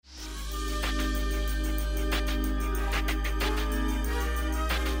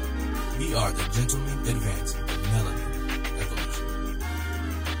We are the Gentlemen Advancing the Melanin Evolution.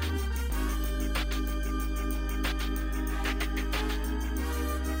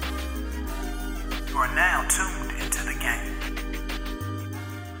 You are now tuned into the game.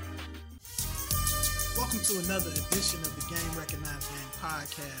 Welcome to another edition of the Game Recognized Game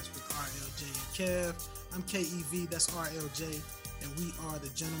Podcast with RLJ and Kev. I'm KEV, that's RLJ, and we are the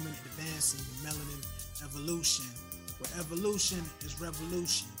Gentlemen Advancing the Melanin Evolution, where evolution is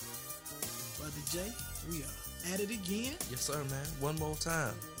revolution. Brother Jay, we are at it again. Yes, sir, man. One more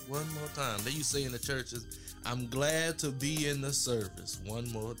time. They used to say in the churches, I'm glad to be in the service. One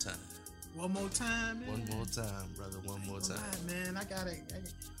more time. One more time, man. One more time, brother. One more time. Man, I gotta,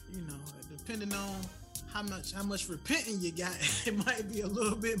 depending on how much repenting you got, it might be a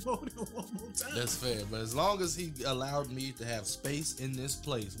little bit more than one more time. That's fair, but as long as he allowed me to have space in this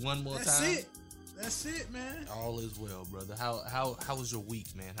place one more time. That's it, man. All is well, brother. How was your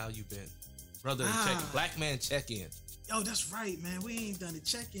week, man? How you been? Brother, black man check-in. Oh, that's right, man. We ain't done a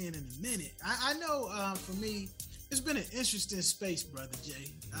check-in in a minute. I know for me, it's been an interesting space, Brother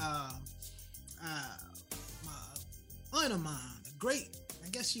Jay. My aunt of mine, I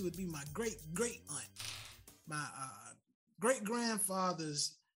guess she would be my great aunt, my great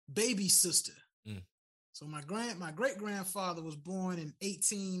grandfather's baby sister. So my great grandfather was born in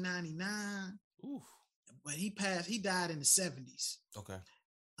 1899. Oof. But he died in the 70s. Okay.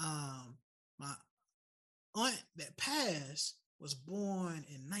 My aunt that passed was born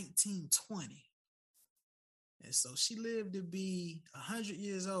in 1920. And so she lived to be 100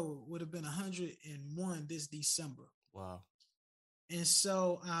 years old, would have been 101 this December. Wow. And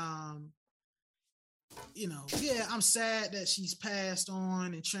so, I'm sad that she's passed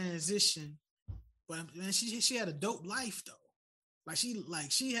on and transitioned, but man, she had a dope life though.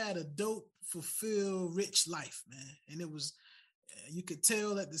 She had a dope, fulfilled, rich life, man. And it was, you could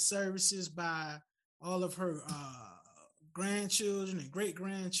tell at the services by all of her grandchildren and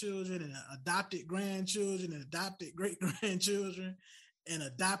great-grandchildren and adopted grandchildren and adopted great-grandchildren and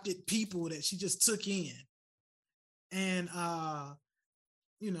adopted people that she just took in. And, I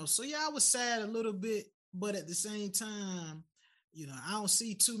was sad a little bit, but at the same time, I don't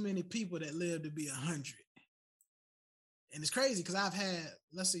see too many people that live to be 100. And it's crazy because I've had,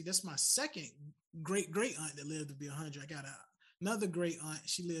 that's my second great aunt that lived to be 100. I got another great aunt.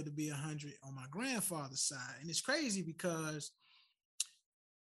 She lived to be 100 on my grandfather's side. And it's crazy because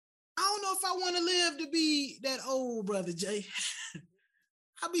I don't know if I want to live to be that old, Brother Jay.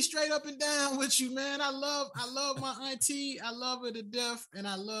 I'll be straight up and down with you, man. I love my auntie. I love her to death. And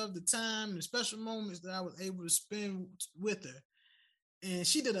I love the time and the special moments that I was able to spend with her. And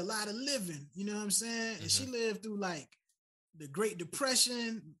she did a lot of living, you know what I'm saying? Mm-hmm. And she lived through like the Great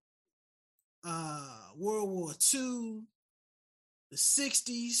Depression, World War II, the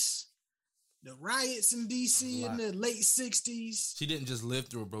 60s, the riots in DC in the late 60s. She didn't just live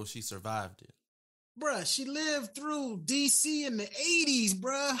through it, bro. She survived it. Bruh, she lived through DC in the 80s,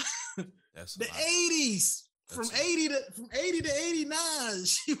 bruh. That's the 80s. From 80 to 89,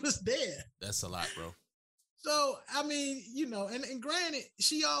 she was there. That's a lot, bro. So, I mean, and granted,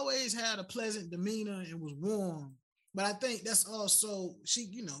 she always had a pleasant demeanor and was warm. But I think that's also,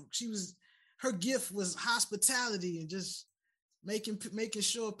 her gift was hospitality and just making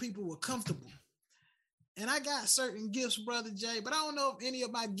sure people were comfortable. And I got certain gifts, Brother Jay, but I don't know if any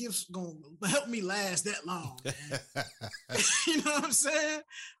of my gifts gonna help me last that long, man. You know what I'm saying?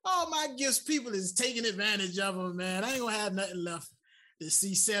 All my gifts, people is taking advantage of them, man. I ain't gonna have nothing left to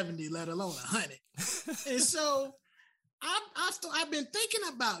see 70, let alone 100. And so I've been thinking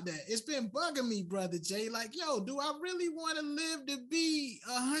about that. It's been bugging me, Brother Jay. Like, yo, do I really want to live to be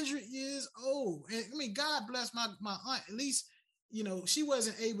 100 years old? And I mean, God bless my aunt. At least, she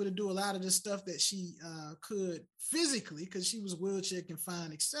wasn't able to do a lot of the stuff that she could physically because she was wheelchair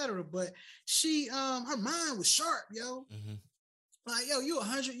confined, etc. But she, her mind was sharp, yo. Mm-hmm. Like, yo, you're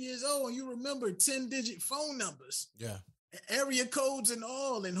 100 years old and you remember 10-digit phone numbers. Yeah. Area codes and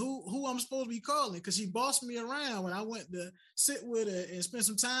all, and who I'm supposed to be calling, because she bossed me around when I went to sit with her and spend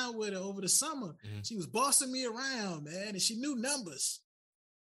some time with her over the summer. Mm-hmm. She was bossing me around, man, and she knew numbers.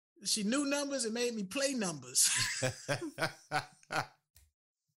 She knew numbers and made me play numbers.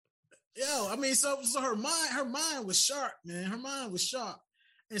 Yo, I mean, so her mind was sharp, man. Her mind was sharp,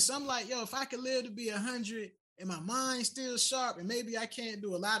 and so I'm like, yo, if I could live to be 100 and my mind's still sharp, and maybe I can't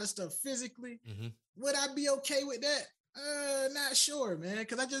do a lot of stuff physically, mm-hmm. Would I be okay with that? Not sure, man.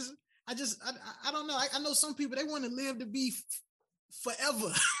 Because I don't know. I know some people, they want to live to be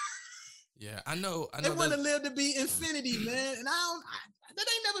forever. Yeah, I know. They want to live to be infinity, man. And that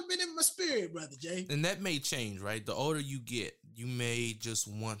ain't never been in my spirit, Brother Jay. And that may change, right? The older you get, you may just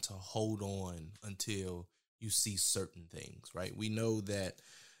want to hold on until you see certain things, right? We know that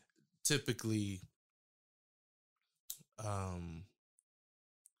typically,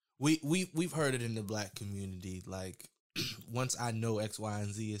 we've heard it in the Black community. Like, once I know X, Y,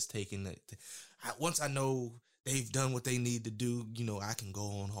 and Z is taking it, once I know they've done what they need to do, you know, I can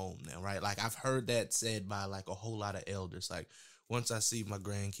go on home now, right? Like, I've heard that said by like a whole lot of elders. Like, once I see my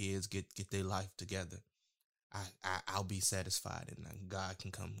grandkids get their life together, I'll be satisfied, and God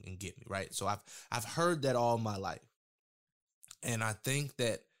can come and get me, right? So I've heard that all my life, and I think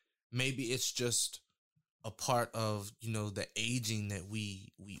that maybe it's just a part of, you know, the aging that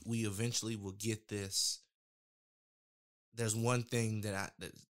we eventually will get this. There's one thing that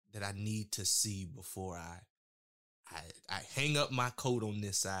I need to see before I hang up my coat on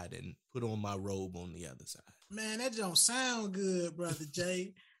this side and put on my robe on the other side. Man, that don't sound good, Brother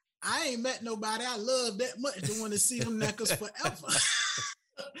Jay. I ain't met nobody I love that much to want to see them knuckles forever.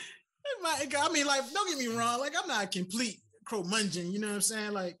 I mean, like, don't get me wrong. Like, I'm not a complete curmudgeon, you know what I'm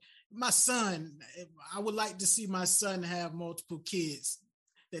saying? Like, my son, I would like to see my son have multiple kids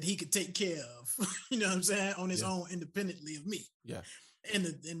that he could take care of, you know what I'm saying, on his own, independently of me. Yeah. And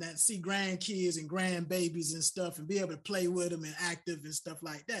that see grandkids and grandbabies and stuff and be able to play with them and active and stuff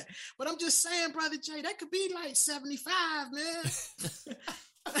like that. But I'm just saying, Brother Jay, that could be like 75, man.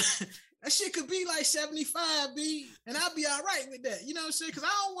 That shit could be like 75, B, and I'll be all right with that. You know what I'm saying? Because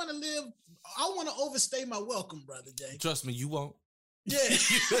I don't want to live, I want to overstay my welcome, Brother Jay. Trust me, you won't. Yeah.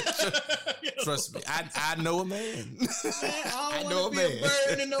 Trust me, I know a man. I don't want to be a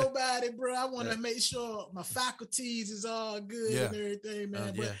burden to nobody, bro. I want to make sure my faculties is all good and everything,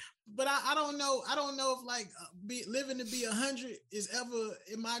 man. But I don't know. I don't know if like living to be 100 is ever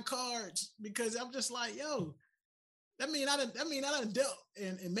in my cards, because I'm just like, yo, I done dealt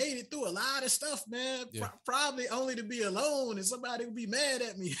and made it through a lot of stuff, man. Yeah. Probably only to be alone and somebody would be mad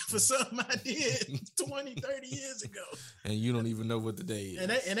at me for something I did 20, 30 years ago. And you don't even know what the day is.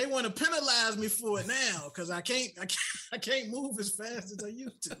 And they want to penalize me for it now because I can't move as fast as I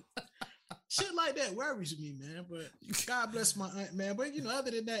used to. Shit like that worries me, man. But God bless my aunt, man. But you know, other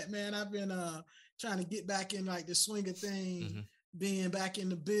than that, man, I've been trying to get back in like the swing of things, being back in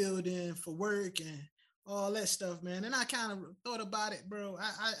the building for work and all that stuff, man. And I kind of thought about it, bro.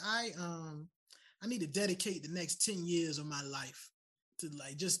 I need to dedicate the next 10 years of my life to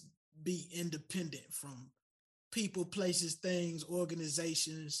like just be independent from people, places, things,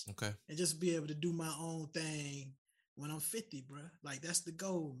 organizations. Okay. And just be able to do my own thing when I'm 50, bro. Like, that's the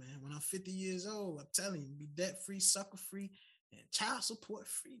goal, man. When I'm 50 years old, I'm telling you, be debt-free, sucker-free, and child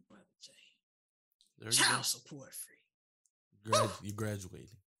support-free, Brother Jay. Child support-free. You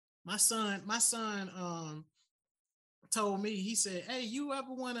graduating. My son told me, he said, hey, have you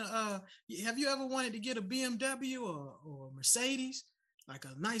ever wanted to get a BMW or a Mercedes, like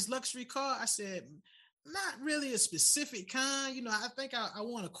a nice luxury car? I said, not really a specific kind. You know, I think I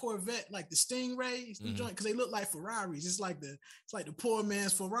want a Corvette, like the Stingrays, because they look like Ferraris. It's like the poor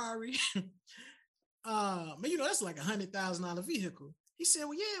man's Ferrari. But you know, that's like $100,000 vehicle. He said,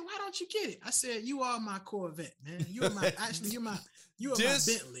 well, yeah, why don't you get it? I said, you are my Corvette, man. You are my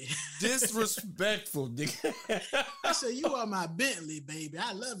Bentley. Disrespectful, nigga. I said, you are my Bentley, baby.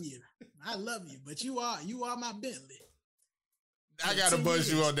 I love you. But you are my Bentley. I gotta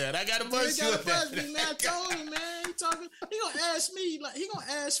buzz you on that. I told him, man. He gonna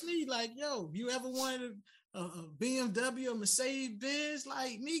ask me like, yo, you ever wanted a BMW or Mercedes Benz?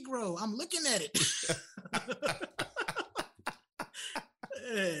 Like, Negro, I'm looking at it.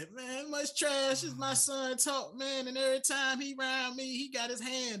 Yeah, man, much trash as my son talk, man, and every time he around me, he got his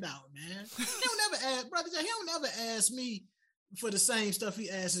hand out, man. He don't never ask, Brother Jay, he don't never ask me for the same stuff he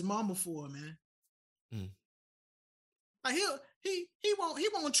asked his mama for, man. Like he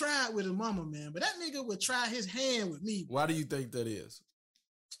won't try it with his mama, man, but that nigga would try his hand with me. Why do you think that is?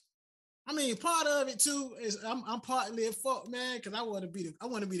 I mean, part of it too is I'm partly at fault, man, because I want to be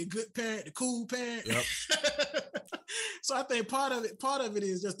the good parent, the cool parent. Yep. So I think part of it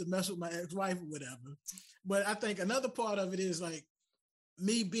is just to mess with my ex-wife or whatever. But I think another part of it is like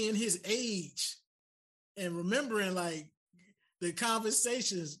me being his age and remembering like the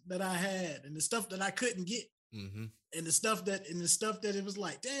conversations that I had and the stuff that I couldn't get. And the stuff that it was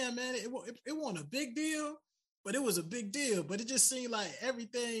like, damn, man, it wasn't a big deal, but it was a big deal. But it just seemed like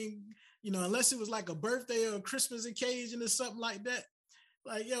everything, you know, unless it was like a birthday or a Christmas occasion or something like that.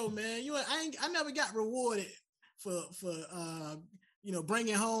 Like, yo, man, I never got rewarded for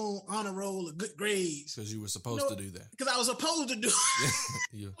bringing home honor roll or good grades. Because you were supposed to do that. Because I was supposed to do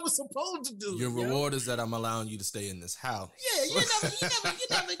it. I was supposed to do it. Your reward is that I'm allowing you to stay in this house. Yeah, you never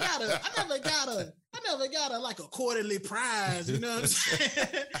I never got a like a quarterly prize, you know what I'm saying?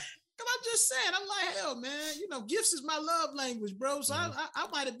 Cause I'm just saying, I'm like, hell, man, gifts is my love language, bro. So I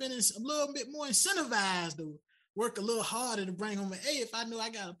might have been a little bit more incentivized to work a little harder to bring home an A if I knew I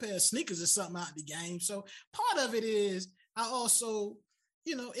got a pair of sneakers or something out the game. So part of it is I also,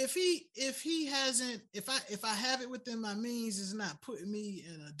 if I have it within my means, it's not putting me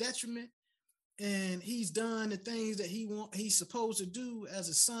in a detriment, and he's done the things that he's supposed to do as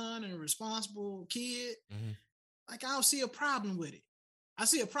a son and a responsible kid. Mm-hmm. Like, I don't see a problem with it. I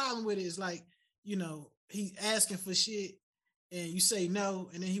see a problem with it is like, he asking for shit and you say no,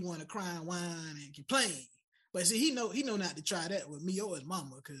 and then he want to cry and whine and complain. But see, he know not to try that with me or his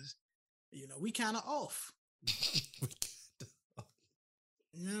mama, because, we kind of off.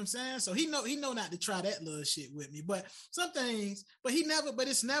 You know what I'm saying? So he know not to try that little shit with me. But some things, but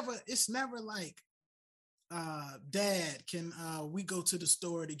it's never like, Dad, can we go to the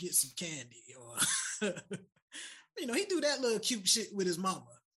store to get some candy? Or he do that little cute shit with his mama.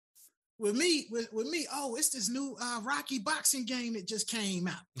 With me, oh, it's this new Rocky boxing game that just came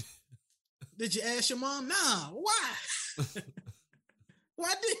out. Did you ask your mom? Nah, why?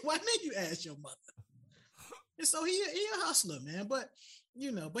 Why did you ask your mother? And so he a hustler, man. But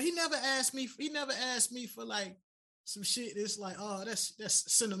but he never asked me. He never asked me for like some shit that's like, oh, that's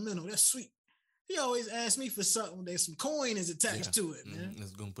sentimental, that's sweet. He always asked me for something that some coin is attached to it, man.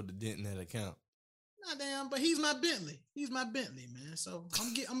 It's gonna put a dent in that account. Nah, damn, but he's my Bentley. He's my Bentley, man. So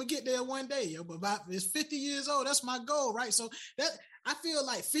I'm gonna get there one day, yo. But it's 50 years old. That's my goal, right? So that I feel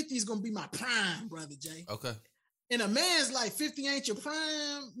like 50 is gonna be my prime, brother Jay. Okay. In a man's life, 50 ain't your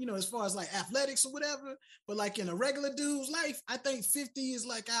prime, as far as like athletics or whatever. But like in a regular dude's life, I think 50 is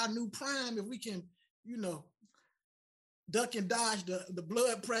like our new prime if we can, duck and dodge the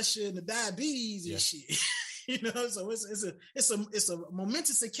blood pressure and the diabetes and shit. So it's a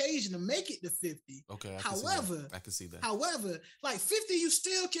momentous occasion to make it to 50. Okay. I can see that. However, like 50, you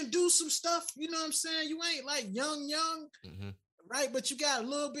still can do some stuff. You know what I'm saying? You ain't like young, mm-hmm. right? But you got a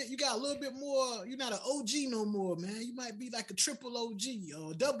little bit more. You're not an OG no more, man. You might be like a triple OG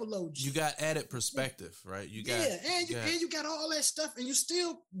or a double OG. You got added perspective, right? You got and you got all that stuff, and you're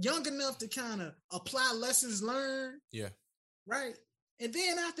still young enough to kind of apply lessons learned. Yeah. Right. And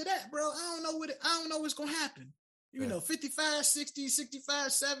then after that, bro, I don't know what's gonna happen. 55, 60,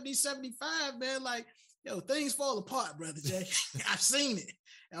 65, 70, 75, man. Like, things fall apart, brother Jay. I've seen it.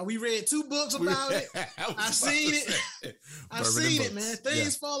 Now, we read 2 books about it. I've seen it. I've seen it, man.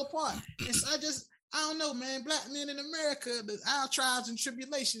 Things fall apart. And so I don't know, man. Black men in America, our trials and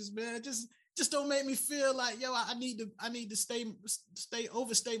tribulations, man, just don't make me feel like, I need to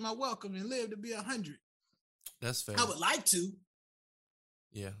overstay my welcome and live to be 100. That's fair. I would like to.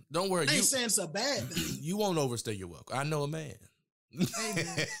 Yeah. Don't worry. I ain't saying it's a bad thing. You won't overstay your welcome. I know a man. Hey,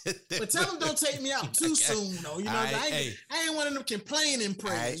 man. But tell them don't take me out too soon, though. I ain't one of them complaining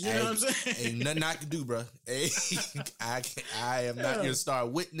prayers. You know what I'm saying? Ain't nothing I can do, bro. I am not your star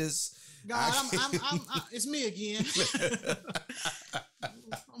witness. God, it's me again.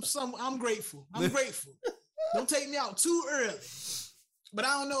 I'm grateful. Don't take me out too early. But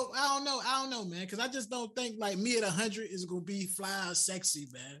I don't know, man, because I just don't think like me at 100 is gonna be fly or sexy,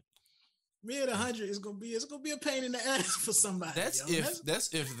 man. Me at 100 is gonna be a pain in the ass for somebody. That's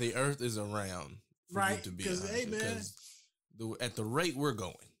if the earth is around, right? To be because hey, man, at the rate we're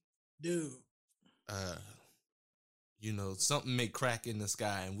going, dude, something may crack in the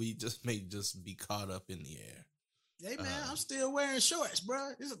sky, and we may be caught up in the air. Hey, man, I'm still wearing shorts,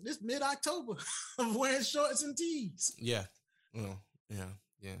 bro. This mid-October, I'm wearing shorts and tees. Yeah, yeah.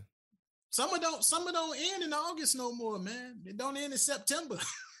 Summer don't end in August no more, man. It don't end in September.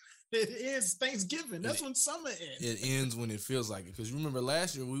 It ends Thanksgiving. That's when summer ends. It ends when it feels like it. Because remember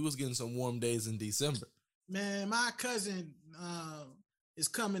last year we was getting some warm days in December. Man, my cousin is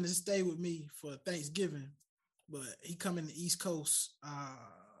coming to stay with me for Thanksgiving, but he coming to the East Coast a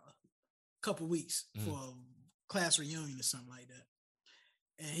couple weeks for a class reunion or something like that.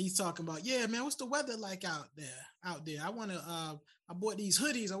 And he's talking about, yeah, man, what's the weather like out there? I bought these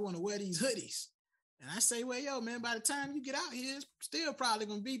hoodies. I want to wear these hoodies. And I say, well, yo, man, by the time you get out here, it's still probably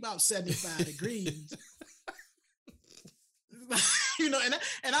going to be about 75 degrees. And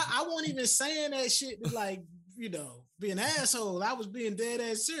I wasn't even saying that shit to like, be an asshole. I was being dead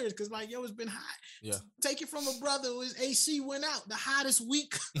ass serious because like, yo, it's been hot. Yeah. Take it from a brother whose AC went out the hottest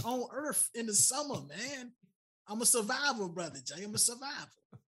week on earth in the summer, man. I'm a survivor, brother Jay. I'm a survivor.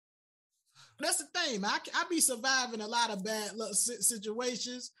 That's the thing, man. I be surviving a lot of bad luck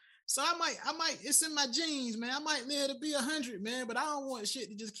situations. So I might, it's in my genes, man. I might live to be 100, man, but I don't want shit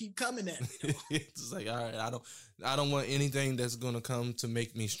to just keep coming at me. It's like, all right, I don't want anything that's gonna come to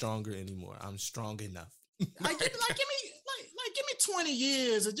make me stronger anymore. I'm strong enough. Give me 20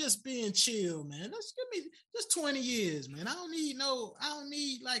 years of just being chill, man. Let's give me just 20 years, man. I don't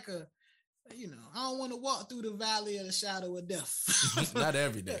need like a, I don't want to walk through the valley of the shadow of death. Not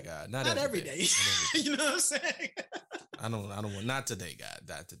every day, God. Not every day. You know what I'm saying? I don't want, not today, God.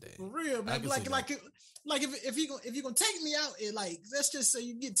 Not today. For real, man. If you're gonna take me out at, like, let's just say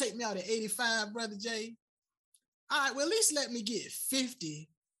you take me out at 85, Brother Jay. All right, well, at least let me get 50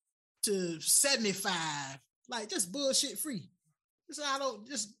 to 75, like, just bullshit free. So I don't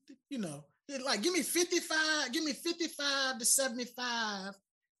just, like, give me 55 to 75.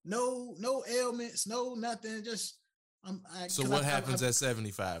 No ailments, no nothing. Just so what happens at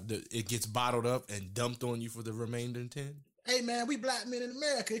 75? It gets bottled up and dumped on you for the remainder 10? Hey, man, we black men in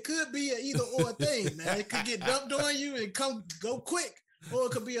America. It could be an either or thing, man. It could get dumped on you and go quick, or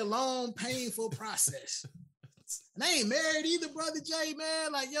it could be a long, painful process. And I ain't married either, Brother Jay,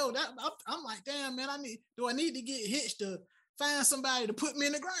 man. Like, yo, I'm like, damn, man, do I need to get hitched to find somebody to put me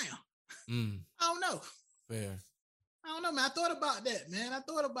in the ground? I don't know. Fair. I don't know, man. I thought about that, man.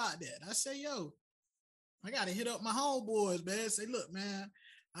 I say, yo, I got to hit up my homeboys, man. Say, look, man,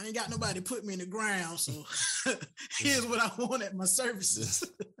 I ain't got nobody to put me in the ground, so here's what I want at my services.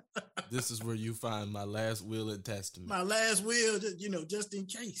 This is where you find my last will and testament. My last will, just in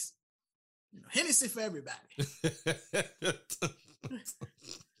case. Hennessy for everybody.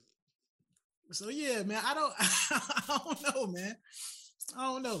 So yeah, man, I don't know, man. I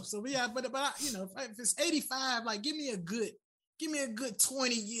don't know. So yeah, but if it's 85, like, give me a good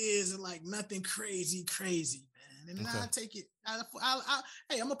 20 years of, like, nothing crazy, man. And then I'll take it.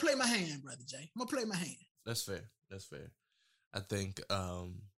 Hey, I'm gonna play my hand, Brother Jay. I'm gonna play my hand. That's fair. I think.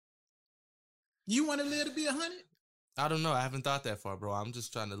 You want to live to be 100? I don't know. I haven't thought that far, bro. I'm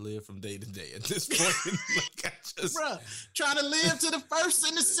just trying to live from day to day at this point. Bro, trying to live to the 1st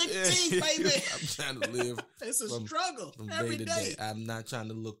and the 16th, baby. I'm trying to live. It's a struggle from every day to day. I'm not trying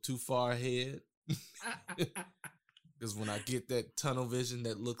to look too far ahead. Because when I get that tunnel vision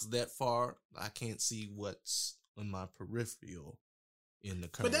that looks that far, I can't see what's on my peripheral in the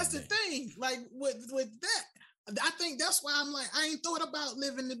current. But that's the thing. Like, with that, I think that's why I'm like, I ain't thought about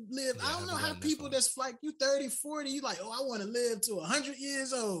living to live. Yeah, I don't know how people that's like, you 30, 40, you like, oh, I want to live to 100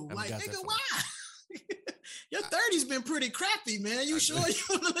 years old. Like, nigga, why? Your 30's been pretty crappy, man. You sure you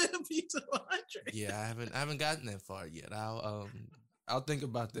want to live to 100? Yeah, I haven't gotten that far yet. I'll think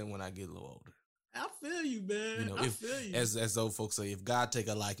about that when I get a little older. I feel you, man. I feel you. As old folks say, if God take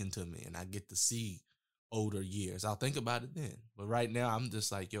a liking to me and I get to see older years, I'll think about it then. But right now, I'm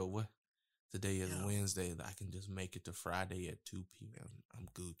just like, yo, what? Today is Wednesday. I can just make it to Friday at 2 p.m. I'm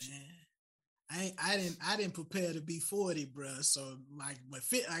Gucci. Man, I didn't prepare to be 40, bro. So, like, but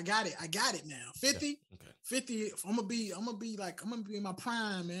I got it now. 50, yeah, okay. 50. I'm gonna be in my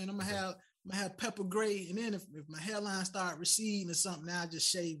prime, man. I'm gonna have pepper gray, and then if my hairline start receding or something, I'll just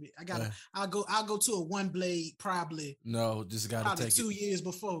shave it. I'll go to a one blade probably. No, just gotta take 2 years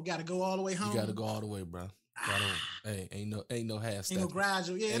before. Got to go all the way home. You gotta go all the way, bro. Hey, ain't no half step. Ain't no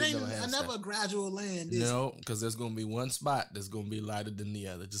gradual. Yeah, I never a gradual land. No, because there's gonna be one spot that's gonna be lighter than the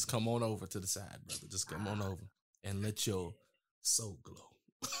other. Just come on over to the side, brother. Just come on over and let your soul glow.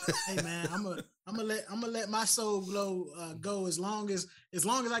 Hey man, I'm gonna let my soul glow go as long as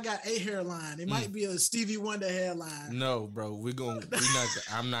I got a hairline. It might be a Stevie Wonder hairline. No, bro,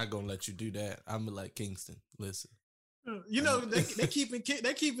 I'm not gonna let you do that. I'm like Kingston. Listen. They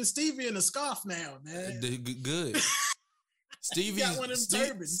keeping Stevie in a scarf now, man. Good. Stevie's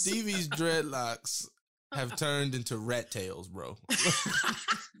dreadlocks have turned into rat tails, bro.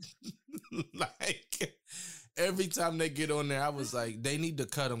 Like, every time they get on there, I was like, they need to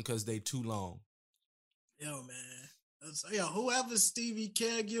cut them because they too long. Yo, man. Whoever Stevie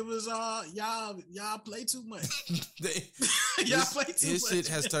caregivers are, y'all play too much. Y'all play too much. His shit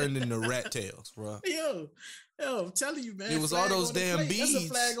has turned into rat tails, bro. Yo, I'm telling you, man. It was all those damn bees. That's a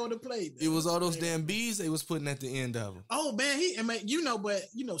flag on the plate. It was all those damn bees they was putting at the end of them. Oh man,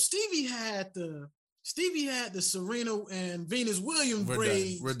 Stevie had the Serena and Venus Williams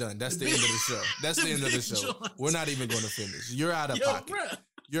braids. We're done. That's the end of the show. That's the end of the show. Joints. We're not even going to finish. You're out of pocket. Bro.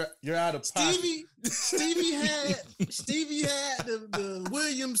 You're out of pocket. Stevie had the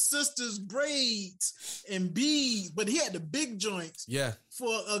Williams sisters braids and beads, but he had the big joints. Yeah.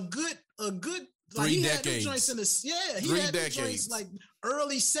 For a good 3 decades. Had joints in he had joints like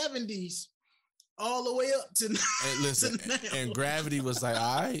early 70s. all the way up to, And listen, to now. and Gravity was like,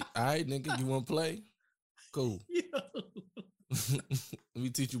 all right, nigga, you want to play? Cool. Yo, Let me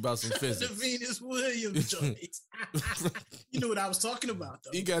teach you about some the physics. Venus Williams joint. You know what I was talking about,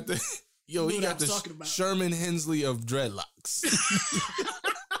 though. He got the he what I got was the talking about. Sherman Hensley of dreadlocks.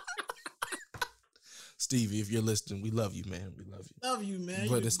 Stevie, if you're listening, we love you, man. We love you. Love you, man.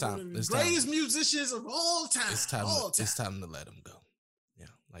 But You're it's time. one of the It's greatest time. musicians of all time. It's time. All time. It's time to let him go. Yeah,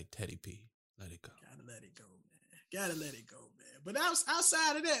 like Teddy P. Let it go. Gotta let it go, man. Gotta let it go, man. But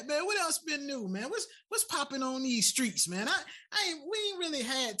outside of that, man, what else been new, man? What's popping on these streets, man? We ain't really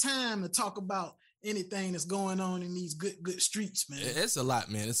had time to talk about anything that's going on in these good streets, man. It's a lot,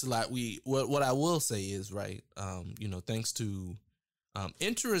 man. It's a lot. What I will say is, right, thanks to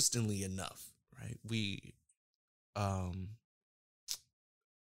interestingly enough, right,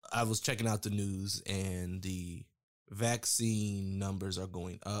 I was checking out the news and the vaccine numbers are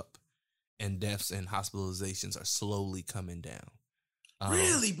going up and deaths and hospitalizations are slowly coming down.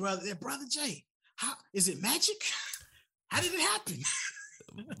 Really, brother Jay? How is it magic? How did it happen?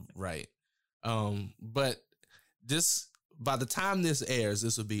 Right. But this, by the time this airs,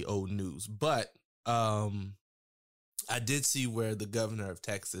 this will be old news. But I did see where the governor of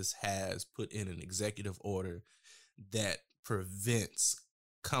Texas has put in an executive order that prevents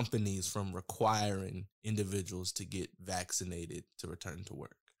companies from requiring individuals to get vaccinated to return to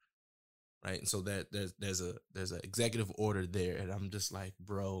work. Right. And so that there's an executive order there. And I'm just like,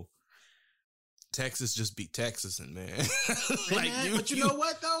 bro, Texas just beat Texas, and man. Like, man, but you know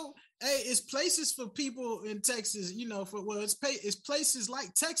what though? Hey, it's places for people in Texas, it's places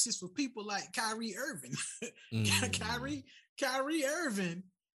like Texas for people like Kyrie Irving. Kyrie Irving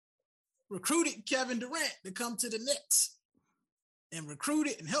recruited Kevin Durant to come to the Nets and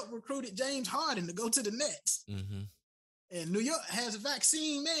helped recruit James Harden to go to the Nets. Mm-hmm. And New York has a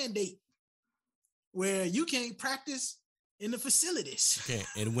vaccine mandate where you can't practice in the facilities. Okay,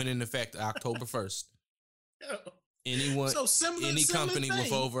 and went into effect October 1st. Anyone, so any company thing.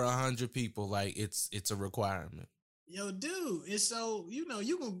 with over 100 people, like it's a requirement. Yo, dude, and so you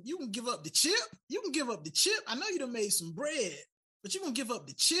can give up the chip. You can give up the chip. I know you done made some bread, but you gonna give up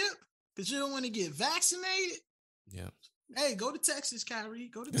the chip because you don't want to get vaccinated. Yeah. Hey, go to Texas, Kyrie.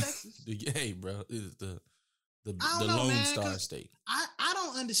 Go to Texas. Hey, bro, is the know, Lone man, Star State. I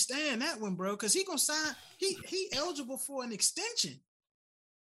don't understand that one, bro, because he gonna sign. He eligible for an extension.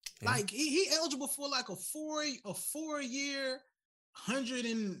 Yeah. Like he eligible for like a 4-year,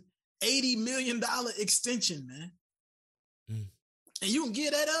 $180 million extension, man. Mm. And you can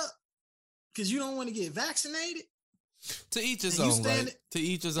get that up because you don't want to get vaccinated. To each his own, right? To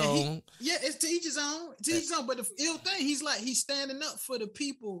each his own. It's to each his own. To each his own. But the ill thing, he's standing up for the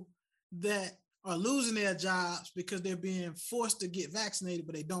people that are losing their jobs because they're being forced to get vaccinated,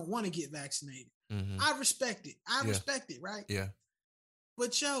 but they don't want to get vaccinated. Mm-hmm. I respect it. Respect it, right? Yeah.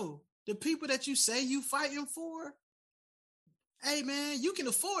 But yo, the people that you say you fighting for, hey man, you can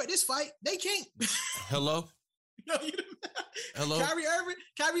afford this fight. They can't. Hello? Hello? Kyrie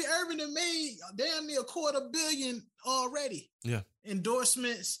Irving have made damn near $250 million already. Yeah.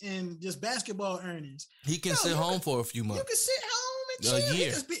 Endorsements and just basketball earnings. He can sit home for a few months. You can sit home and chill. A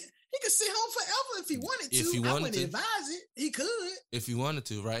year. He could sit home forever if he wanted to. If he wanted I wouldn't to. advise it. He could. If he wanted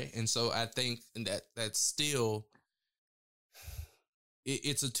to, right? And so I think that's still,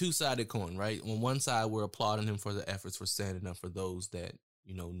 it's a two-sided coin, right? On one side, we're applauding him for the efforts for standing up for those that,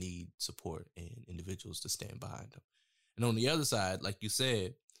 need support and individuals to stand behind them. And on the other side, like you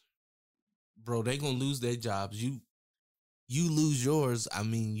said, bro, they going to lose their jobs. You lose yours. I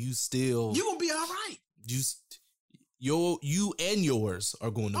mean, you going to be all right. You and yours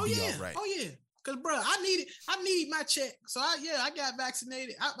are going to be all right. Oh yeah. Cause bro, I need my check. So I got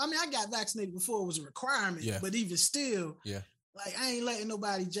vaccinated. I got vaccinated before it was a requirement, but even still, like I ain't letting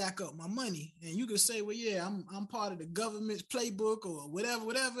nobody jack up my money. And you could say, well, yeah, I'm part of the government's playbook or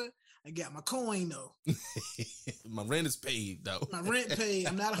whatever. I got my coin though. My rent is paid though. My rent paid.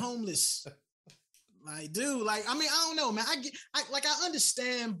 I'm not homeless. Like, dude, I don't know, man. I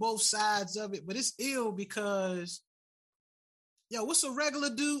understand both sides of it, but it's ill because, yo, what's a regular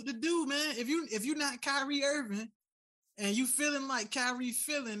dude to do, man? If you're not Kyrie Irving and you feeling like Kyrie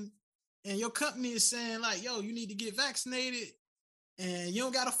feeling, and your company is saying like, yo, you need to get vaccinated, and you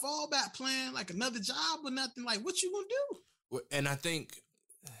don't got a fallback plan, like another job or nothing, like what you gonna do? Well, and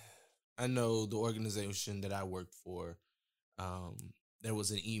I know the organization that I worked for, there was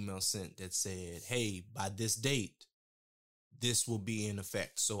an email sent that said, hey, by this date, this will be in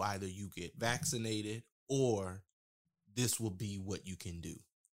effect. So either you get vaccinated or this will be what you can do.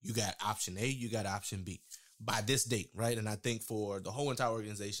 You got option A, you got option B. by this date, right? And I think for the whole entire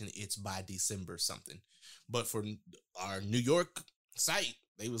organization, it's by December something. But for our New York site,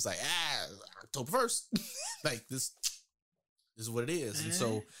 they was like, October 1st. Like, this is what it is. And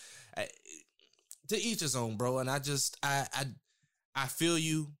so to each his own, bro. And I feel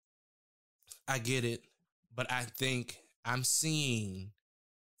you. I get it. But I think I'm seeing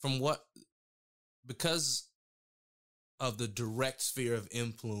because of the direct sphere of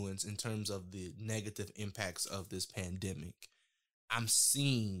influence in terms of the negative impacts of this pandemic, I'm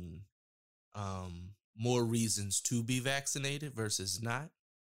seeing more reasons to be vaccinated versus not.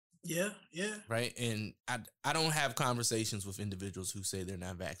 Yeah. Right. And I don't have conversations with individuals who say they're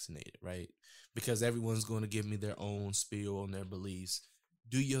not vaccinated, right? Because everyone's going to give me their own spiel on their beliefs.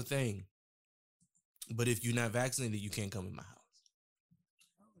 Do your thing. But if you're not vaccinated, you can't come in my house.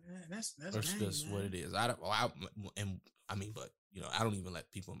 That's just what it is. But I don't even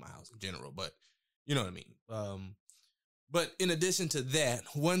let people in my house in general, but you know what I mean? But in addition to that,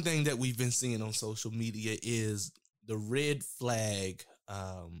 one thing that we've been seeing on social media is the red flag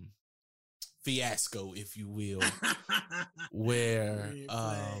fiasco, if you will, where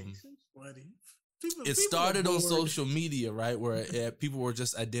it started on social media, right? Where people were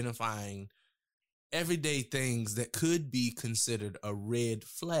just identifying everyday things that could be considered a red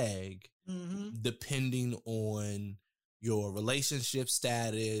flag, depending on your relationship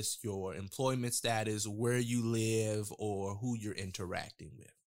status, your employment status, where you live, or who you're interacting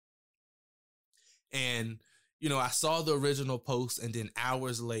with. And, I saw the original post, and then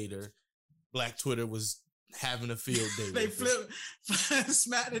hours later, Black Twitter was having a field day. They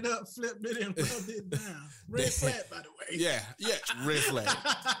smacked it up, flipped it, and rubbed it down. Red flag, by the way. Yeah, red flag.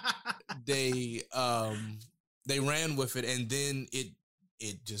 They ran with it, and then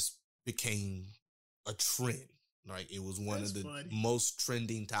it just became a trend. Right, it was one of the most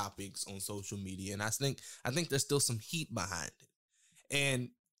trending topics on social media, and I think there's still some heat behind it. And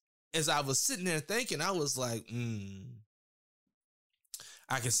as I was sitting there thinking, I was like,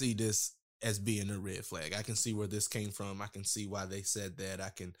 I can see this as being a red flag. I can see where this came from. I can see why they said that. I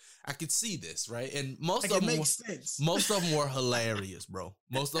could see this, right? And most of them were hilarious, bro.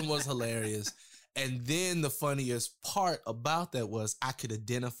 Most of them was hilarious. And then the funniest part about that was I could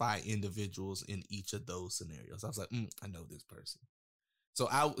identify individuals in each of those scenarios. I was like, I know this person. So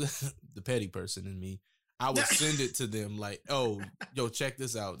the petty person in me, I would send it to them like, oh, yo, check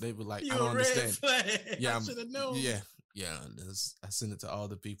this out. They were like, I don't understand. Flag. Yeah, I should have known. Yeah. I send it to all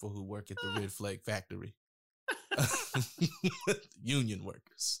the people who work at the Red Flag Factory. Union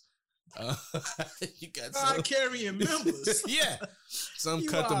workers. You got carrying members. Yeah. Some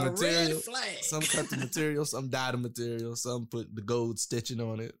cut the material. Some cut the material. Some dye the material. Some put the gold stitching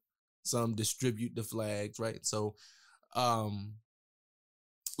on it. Some distribute the flags, right? So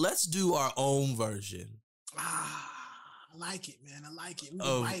let's do our own version. I like it, man. I like it. We're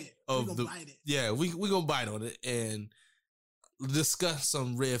gonna bite it. Yeah, we're gonna bite on it and discuss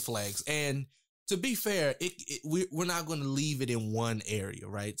some red flags. And to be fair, we're not going to leave it in one area,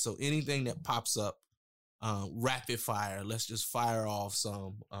 right? So anything that pops up, rapid fire, let's just fire off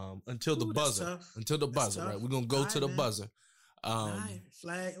some until the buzzer, right? We're going to go to the buzzer.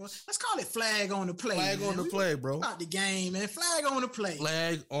 Flag. Let's call it flag on the play. Flag on the play, bro. Not the game, man. Flag on the play.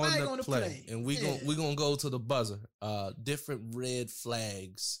 Flag on the play. And we're going to go to the buzzer. Different red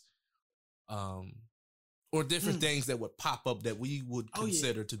flags. Or different things that would pop up that we would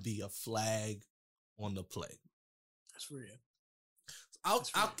consider to be a flag on the play. That's real.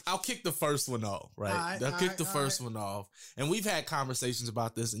 I'll kick the first one off, right? I'll kick the first one off. And we've had conversations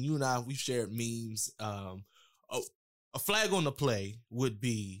about this, and you and I, we've shared memes. A flag on the play would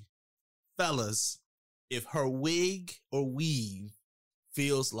be, fellas, if her wig or weave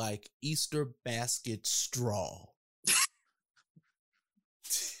feels like Easter basket straw.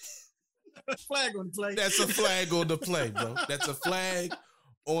 Flag on the play. That's a flag on the play, bro. That's a flag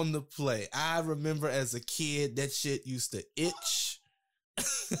on the play. I remember as a kid, that shit used to itch. So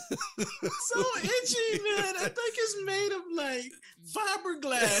itchy, man. I think it's made of like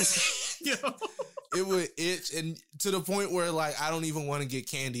fiberglass. It would itch, and to the point where like I don't even want to get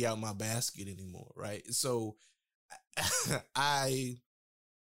candy out my basket anymore, right? So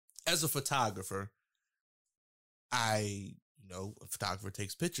as a photographer, a photographer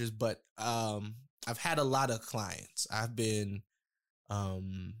takes pictures, but I've had a lot of clients. I've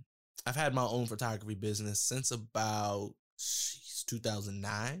had my own photography business since about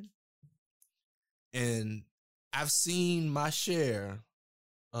 2009, and I've seen my share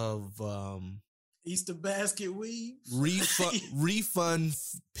of Easter basket weave, refund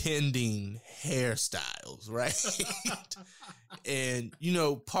pending hairstyles, right? And,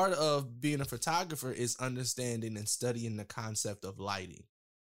 part of being a photographer is understanding and studying the concept of lighting.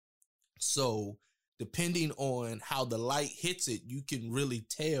 So depending on how the light hits it, you can really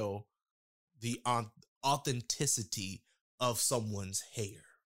tell the authenticity of someone's hair.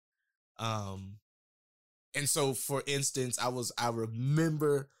 And so, for instance, I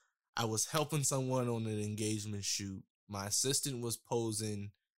remember I was helping someone on an engagement shoot. My assistant was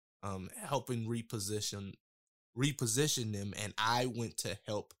posing, helping reposition them, and I went to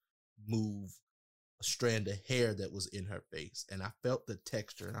help move a strand of hair that was in her face. And I felt the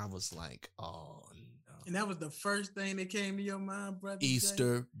texture, and I was like, oh, no. And that was the first thing that came to your mind, brother?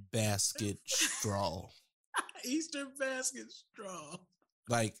 Easter basket straw. Easter basket straw.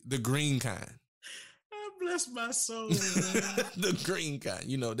 Like the green kind. Bless my soul, man. The green kind.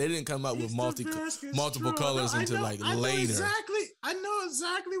 They didn't come out with multiple colors until later. I know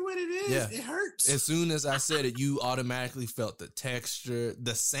exactly what it is. Yeah. It hurts. As soon as I said it, you automatically felt the texture,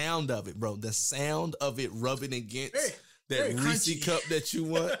 the sound of it, bro. The sound of it rubbing against that Reese cup that you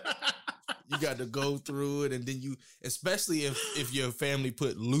want. You got to go through it, and then especially if your family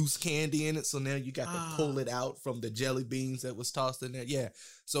put loose candy in it, so now you got to pull it out from the jelly beans that was tossed in there. Yeah.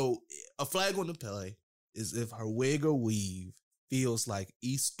 So a flag on the play is if her wig or weave feels like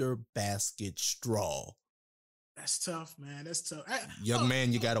Easter basket straw. That's tough, man. That's tough. Young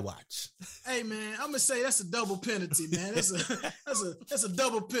man, you gotta watch. Hey, man, I'm gonna say that's a double penalty, man. That's a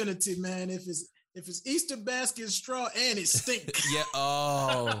double penalty, man. If it's Easter basket straw and it stinks. Yeah.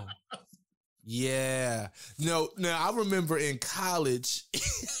 Oh. Yeah. No. Now I remember in college.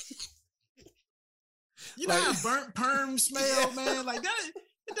 You know how burnt perm smell, man. Like that.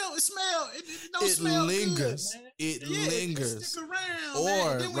 It don't smell. It don't smell lingers. Good, man. It lingers. It stick around, or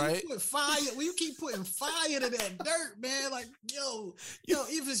man. Then when right, you put fire. When you keep putting fire to that dirt, man. Like yo,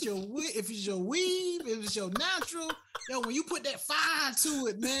 if it's your weave, if it's your natural, when you put that fire to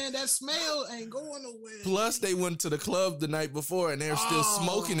it, man, that smell ain't going nowhere. Plus, they went to the club the night before, and they're still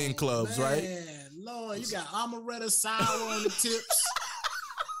smoking in clubs, man, right? Lord, you got amaretto sour on the tips.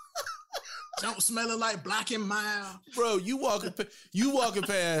 Don't smelling like Black and Mild. Bro, you walking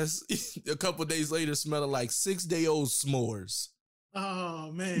past a couple days later smelling like 6-day-old s'mores.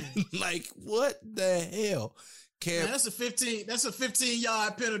 Oh man. Like what the hell? Man, that's a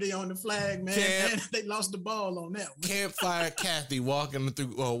 15-yard penalty on the flag, man. They lost the ball on that one. Campfire Kathy walking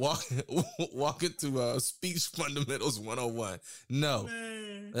to Speech Fundamentals 101. No.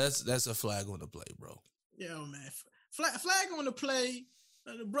 Man. That's a flag on the play, bro. Yo, man. Flag on the play.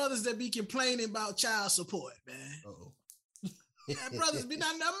 The brothers that be complaining about child support, man. Uh-oh. Yeah, brothers be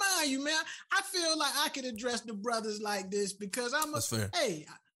not mind you, man. I feel like I could address the brothers like this because That's fair. Hey,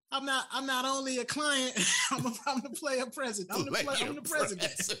 I'm not only a client, I'm the player president. I'm the president. I'm the president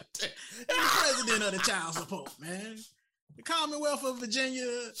of the child support, man. The Commonwealth of Virginia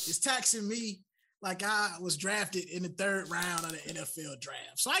is taxing me like I was drafted in the 3rd round of the NFL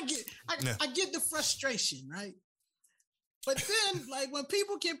draft. So I get the frustration, right? But then, like when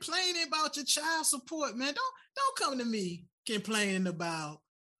people complaining about your child support, man, don't come to me complaining about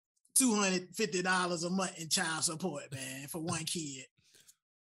 $250 a month in child support, man, for one kid.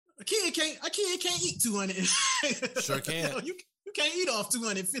 A kid can't eat 200. Sure can. You can't eat off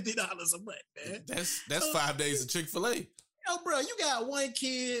 $250 a month, man. That's 5 days of Chick-fil-A. Yo, bro, you got one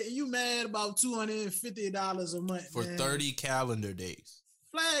kid, and you mad about $250 a month for 30 calendar days.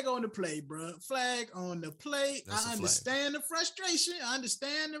 Flag on the play, bro. Flag on the play. I understand the frustration. I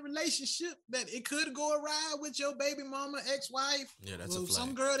understand the relationship that it could go awry with your baby mama, ex-wife. Yeah, that's a flag.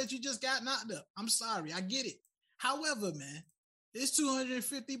 Some girl that you just got knocked up. I'm sorry. I get it. However, man, it's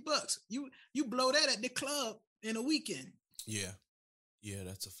 $250. You blow that at the club in a weekend. Yeah. Yeah,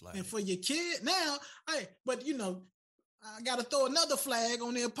 that's a flag. And for your kid now, but I got to throw another flag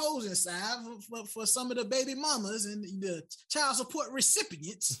on the opposing side for some of the baby mamas and the child support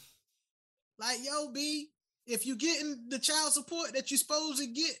recipients. Like, yo, B, if you getting the child support that you're supposed to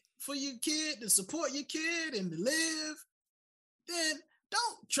get for your kid to support your kid and to live, then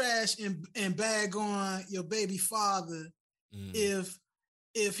don't trash and bag on your baby father if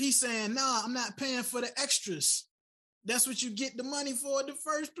he's saying, nah, I'm not paying for the extras. That's what you get the money for in the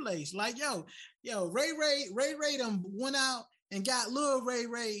first place. Like, yo, Ray Ray done went out and got little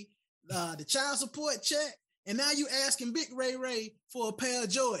Ray the child support check, and now you asking big Ray for a pair of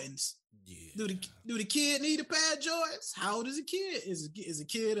Jordans. Yeah. Do the kid need a pair of Jordans? How old is a kid? Is a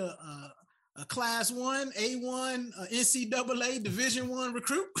kid a class 1, A1, NCAA Division I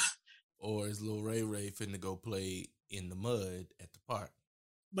recruit? Or is little Ray finna go play in the mud at the park?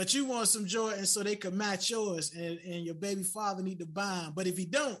 But you want some Jordans so they could match yours, and your baby father need to buy them. But if he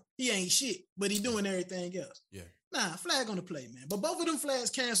don't, he ain't shit. But he doing everything else. Yeah. Nah, flag on the play, man. But both of them flags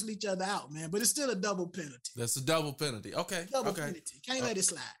cancel each other out, man. But it's still a double penalty. That's a double penalty. Okay. Double penalty. Can't let it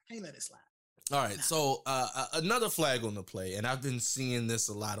slide. Can't let it slide. All right. Nah. So another flag on the play, and I've been seeing this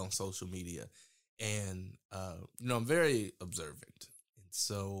a lot on social media, and I'm very observant. And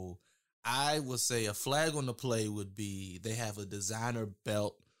so I would say a flag on the play would be they have a designer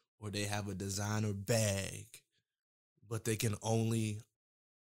belt or they have a designer bag, but they can only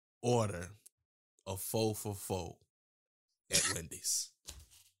order a 4 for $4 at Wendy's.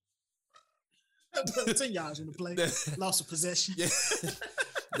 10 yards in the play. Loss of possession. Yeah.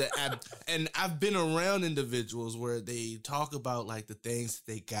 And I've been around individuals where they talk about like the things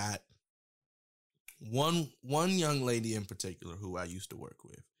that they got. One young lady in particular who I used to work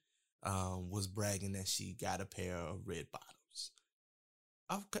with was bragging that she got a pair of red bottoms.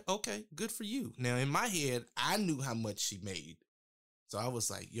 Okay, good for you. Now in my head, I knew how much she made. So I was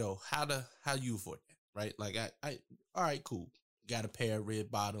like, yo, how you afford that? Right? Like I all right, cool. Got a pair of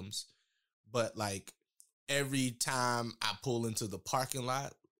red bottoms. But like every time I pull into the parking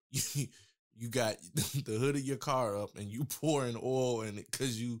lot, you got the hood of your car up and you pouring oil in it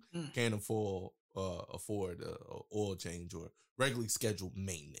because you can't afford oil change or regularly scheduled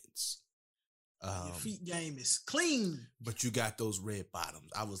maintenance. Your feet game is clean. But you got those red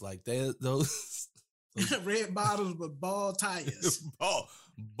bottoms. I was like, those red bottoms with ball tires.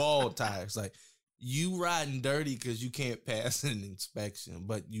 ball tires. Like you riding dirty because you can't pass an inspection,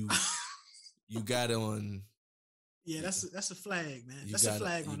 but you got on. Yeah, that's a flag, man. That's a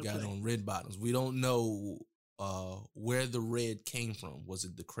flag on the play. You got on red bottoms. We don't know where the red came from. Was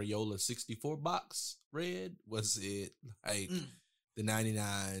it the Crayola 64 box red? Was it like the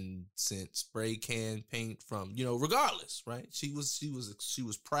 99-cent spray can paint from? Regardless, right? She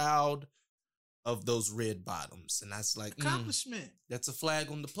was proud of those red bottoms, and that's like accomplishment. That's a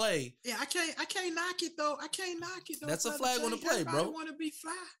flag on the play. Yeah, I can't knock it though. That's a flag on the play, bro. I want to be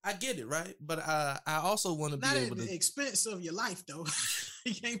fly. I get it, right? But I also want to be able to. Not at the expense of your life, though.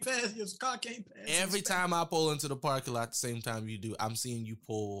 You can't pass your car. Can't pass. Every time I pull into the parking lot, at the same time you do, I'm seeing you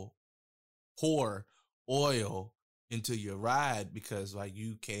pour oil into your ride because like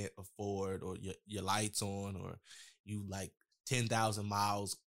you can't afford or your lights on or you like 10,000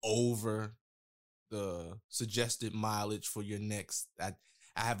 miles over the suggested mileage for your next. I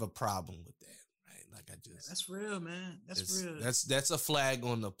have a problem with that, right? Like that's real, man. That's real. That's a flag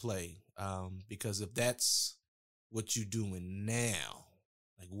on the play. Because if that's what you're doing now,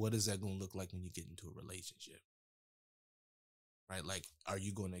 like what is that going to look like when you get into a relationship? Right? Like, are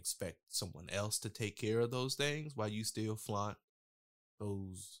you going to expect someone else to take care of those things while you still flaunt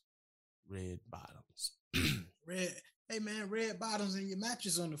those red bottoms? Hey man, red bottoms and your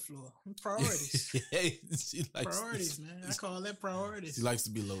mattress on the floor. Priorities. Priorities, man. I call that priorities. She likes to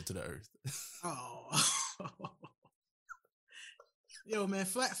be low to the earth. Oh. Yo, man,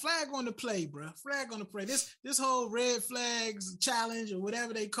 flag on the play, bro. Flag on the play. This whole red flags challenge or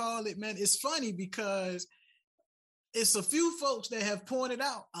whatever they call it, man, it's funny because it's a few folks that have pointed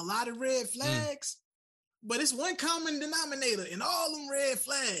out a lot of red flags, but it's one common denominator in all them red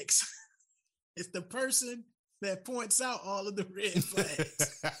flags. It's the person that points out all of the red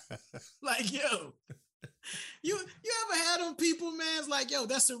flags. Like, yo, you ever had them people, man? It's like, yo,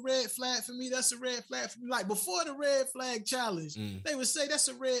 that's a red flag for me. That's a red flag for me. Like before the red flag challenge, they would say that's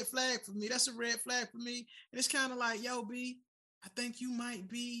a red flag for me. That's a red flag for me. And it's kind of like, yo, B, I think you might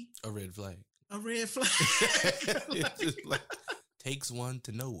be a red flag. A red flag. It's just like takes one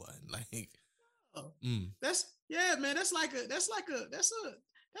to know one. Like, that's man.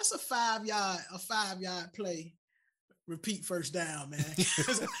 That's a 5-yard play. Repeat first down, man.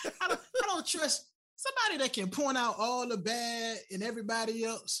 I don't trust somebody that can point out all the bad in everybody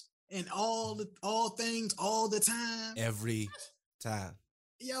else and all things all the time. Every time.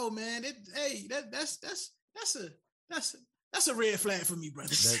 Yo, man. That's a red flag for me,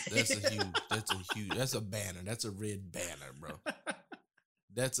 brother. That's a banner. That's a red banner, bro.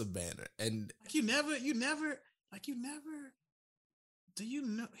 That's a banner. And you never do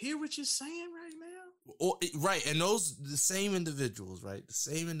you hear what you're saying right now? Right. And the same individuals, right? The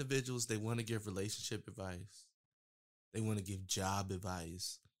same individuals, they want to give relationship advice. They want to give job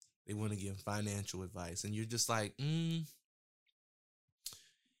advice. They want to give financial advice. And you're just like,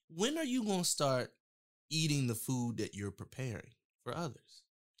 when are you going to start eating the food that you're preparing for others?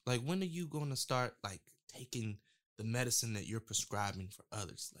 Like, when are you going to start like taking the medicine that you're prescribing for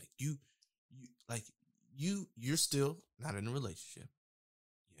others? Like you're still not in a relationship.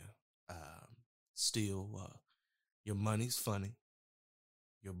 Yeah. Still, your money's funny.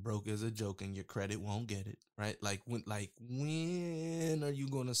 You're broke as a joke and your credit won't get it. Right. When are you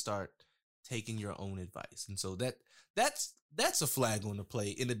going to start taking your own advice. And so that's a flag on the play,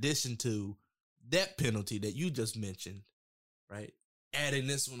 in addition to that penalty that you just mentioned, right? Adding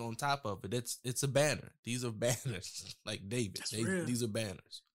this one on top of it, it's a banner. These are banners, like David. These are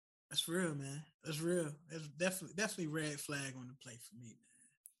banners. That's real, man. That's real. It's definitely red flag on the play for me, man.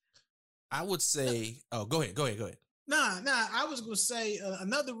 I would say, go ahead. Nah. I was gonna say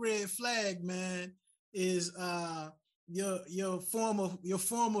another red flag, man, is your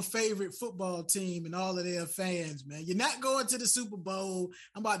former favorite football team and all of their fans, man. You're not going to the Super Bowl.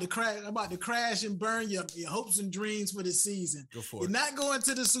 I'm about to crash and burn your hopes and dreams for the season. Go for You're it. not going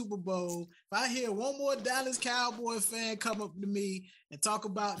to the Super Bowl. If I hear one more Dallas Cowboy fan come up to me and talk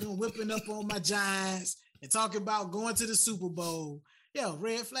about them whipping up on my Giants and talk about going to the Super Bowl, yo,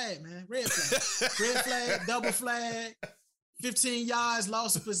 red flag, man. Red flag. Red flag, double flag, 15 yards,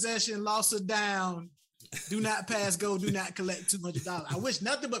 loss of possession, loss of down. Do not pass go, do not collect $200. I wish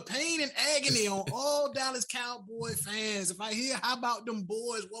nothing but pain and agony on all Dallas Cowboy fans. If I hear how about them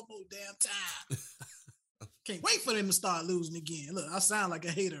boys one more damn time. Can't wait for them to start losing again. Look, I sound like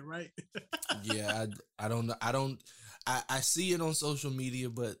a hater, right? Yeah, I don't know. I see it on social media,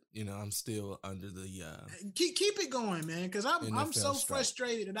 but I'm still under the keep it going, man, because I'm so strike.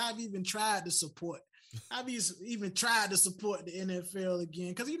 frustrated that I've even tried to support. I've even tried to support the NFL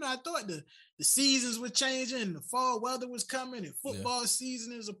again because I thought the seasons were changing, the fall weather was coming, and football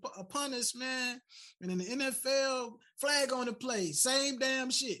season is upon us, man. And in the NFL, flag on the play, same damn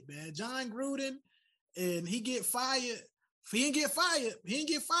shit, man. John Gruden, and he get fired. He didn't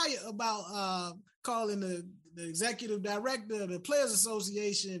get fired about calling the executive director of the Players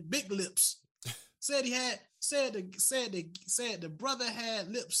Association big lips. Said the brother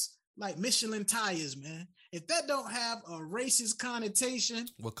had lips like Michelin tires, man. If that don't have a racist connotation,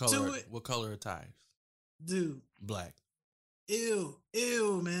 what color? to it, what color are tires? Dude, Black. Ew,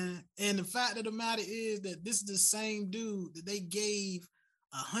 man. And the fact of the matter is that this is the same dude that they gave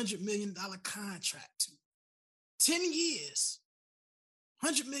 $100 million contract to. 10 years,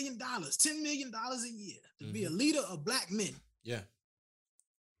 $100 million, $10 million a year to be a leader of black men. Yeah.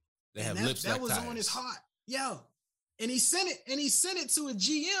 They have lips like that was tires. on his heart. Yo. And he sent it to a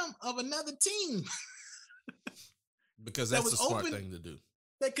GM of another team. Because that's a smart thing to do.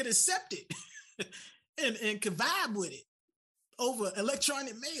 They could accept it and could vibe with it over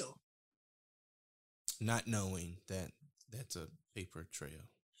electronic mail. Not knowing that that's a paper trail.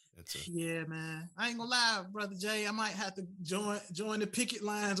 Yeah, man. I ain't gonna lie, Brother Jay. I might have to join the picket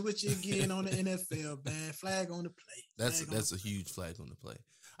lines with you again on the NFL, man. Flag on the play. That's a huge flag on the play.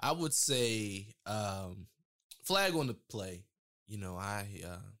 I would say flag on the play.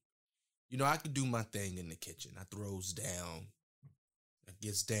 I could do my thing in the kitchen. I throws down. I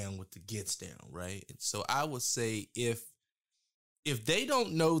gets down with the gets down, right? And so I would say if they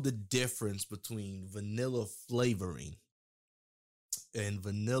don't know the difference between vanilla flavoring and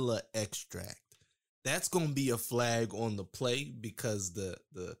vanilla extract, that's going to be a flag on the play, because the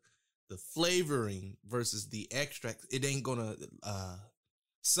flavoring versus the extract, it ain't going to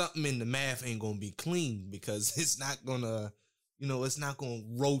something in the math ain't going to be clean, because it's not going to it's not going to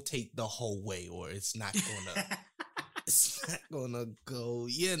rotate the whole way, or it's not going to it's not going to go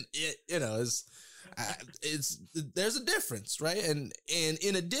it's there's a difference, right? And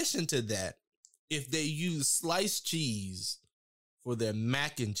in addition to that, if they use sliced cheese for their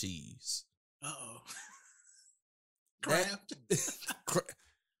mac and cheese. Kraft.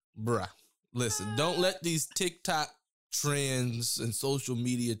 Bruh, listen, don't let these TikTok trends and social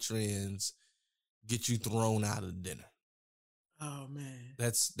media trends get you thrown out of dinner. Oh, man.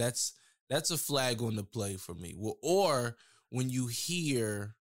 That's a flag on the play for me. Or when you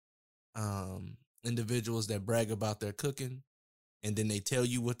hear individuals that brag about their cooking and then they tell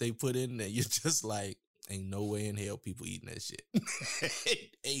you what they put in there, you're just like, ain't no way in hell people eating that shit.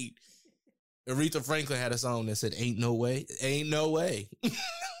 Ain't. Aretha Franklin had a song that said, ain't no way. Ain't no way.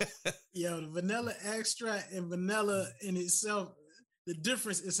 Yo, the vanilla extract and vanilla in itself, the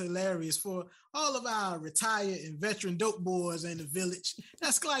difference is hilarious. For all of our retired and veteran dope boys in the village,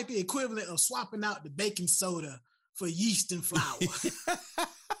 that's like the equivalent of swapping out the baking soda for yeast and flour.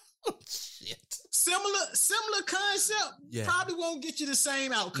 Oh, shit. Similar concept. Yeah. Probably won't get you the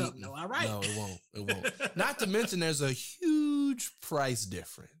same outcome, though. All right. No, it won't. It won't. Not to mention, there's a huge price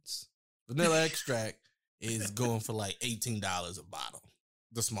difference. Vanilla extract is going for like $18 a bottle,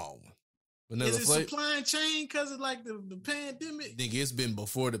 the small one. Vanilla is it supply and chain because of like the pandemic? I think it's been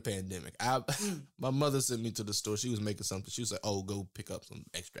before the pandemic. My mother sent me to the store. She was making something. She was like, "Oh, go pick up some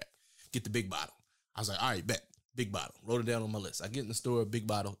extract. Get the big bottle." I was like, "All right, bet." Big bottle. Wrote it down on my list. I get in the store, big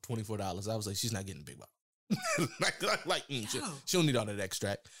bottle, $24. I was like, she's not getting a big bottle. She don't need all that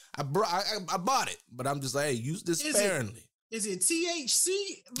extract. I bought it, but I'm just like, hey, use this sparingly. Is it THC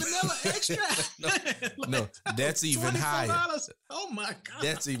vanilla extract? No, that's even higher. Oh my God.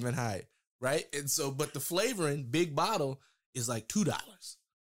 That's even higher, right? And so, but the flavoring, big bottle, is like $2.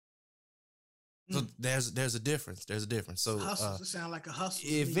 So there's a difference. There's a difference. So it sounds like a hustle.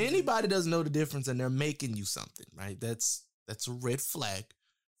 If anybody doesn't know the difference and they're making you something, right? That's a red flag.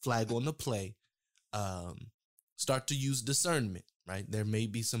 Flag on the play. Start to use discernment, right? There may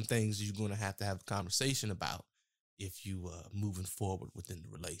be some things you're going to have a conversation about if you moving forward within the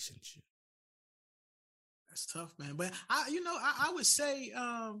relationship. That's tough, man. But I would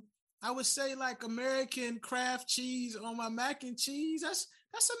say like American craft cheese on my mac and cheese.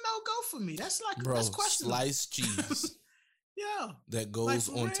 That's a no-go for me. That's like, that's questionable. Sliced cheese. Yeah. That goes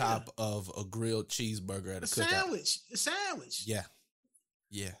like on top of a grilled cheeseburger at a cookout. A sandwich. Yeah.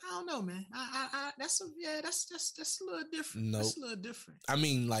 Yeah. I don't know, man. That's a little different. No. That's a little different. I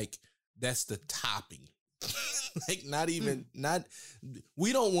mean, like, that's the topping. Like,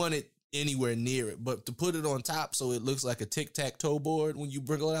 we don't want it anywhere near it, but to put it on top so it looks like a tic-tac-toe board when you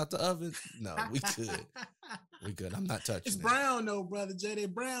bring it out the oven, no, we could. We good. I'm not touching it. It's brown though, brother Jay. They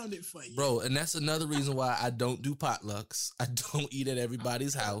browned it for you. Bro, and that's another reason why I don't do potlucks. I don't eat at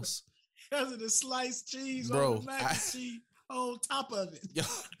everybody's house. Because of the sliced cheese on the mac and cheese on top of it. Yo,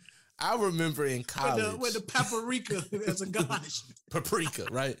 I remember in college. With the paprika as a garnish. Paprika,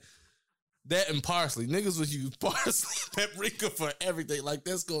 right? That and parsley. Niggas would use parsley, paprika for everything. Like,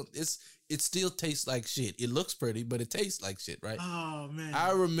 it still tastes like shit. It looks pretty, but it tastes like shit, right? Oh, man.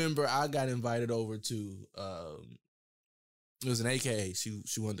 I remember I got invited over to, it was an AKA. She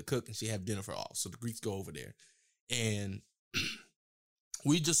wanted to cook and she had dinner for all. So the Greeks go over there. And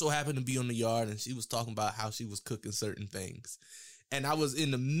we just so happened to be on the yard and she was talking about how she was cooking certain things. And I was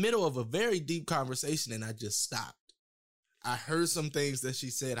in the middle of a very deep conversation and I just stopped. I heard some things that she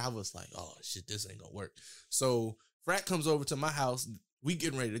said. I was like, oh, shit, this ain't gonna work. So Frat comes over to my house. We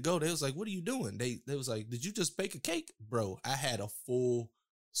getting ready to go. They was like, what are you doing? They was like, did you just bake a cake? Bro, I had a full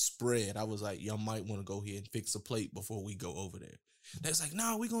spread. I was like, y'all might want to go here and fix a plate before we go over there. They was like,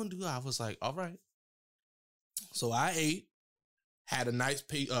 no, we gonna do it. I was like, all right. So I ate, had a nice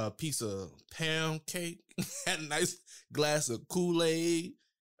piece of pound cake, had a nice glass of Kool-Aid.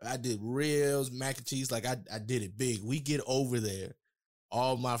 I did ribs, mac and cheese. Like, I did it big. We get over there.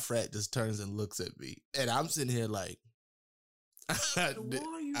 All my frat just turns and looks at me. And I'm sitting here like,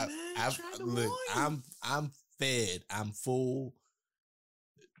 I'm fed. I'm full.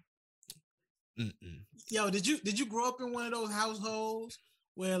 Yo, did you grow up in one of those households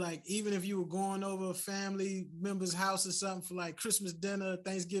where, like, even if you were going over a family member's house or something for like Christmas dinner,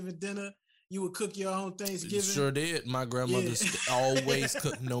 Thanksgiving dinner, you would cook your own Thanksgiving? Sure did. My grandmother always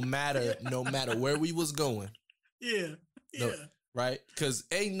cooked, no matter where we was going. Yeah. Right? Because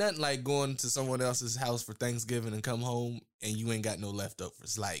ain't nothing like going to someone else's house for Thanksgiving and come home and you ain't got no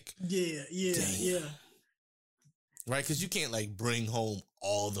leftovers. Like, yeah. Right? Because you can't, like, bring home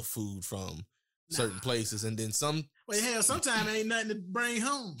all the food from certain places and then some. Well, hell, sometimes ain't nothing to bring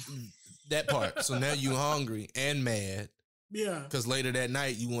home. That part. So now you hungry and mad. Yeah. Because later that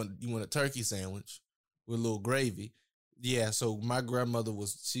night you want a turkey sandwich with a little gravy. Yeah, so my grandmother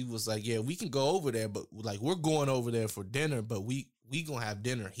was like, yeah, we can go over there, but like we're going over there for dinner, but we gonna have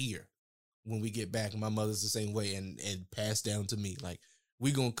dinner here when we get back. And my mother's the same way and passed down to me. Like,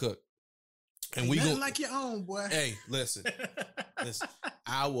 we gonna cook. And we gonna like your own, boy. Hey, listen.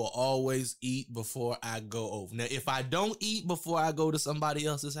 I will always eat before I go over. Now, if I don't eat before I go to somebody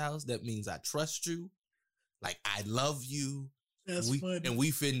else's house, that means I trust you. Like, I love you. That's funny. And we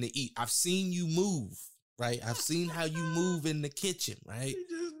finna eat. I've seen you move, right? I've seen how you move in the kitchen, right?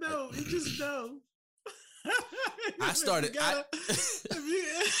 You just know. I started.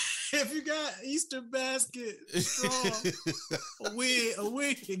 If you got Easter basket straw, a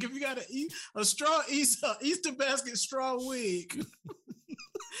wig, if you got a straw Easter basket straw wig,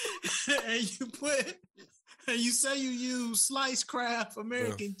 and you say you use sliced Kraft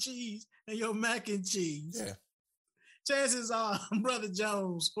American cheese and your mac and cheese, chances are, Brother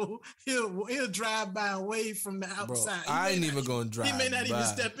Jones, he'll drive by and wave from the outside. Bro, I ain't even gonna drive by. He may not even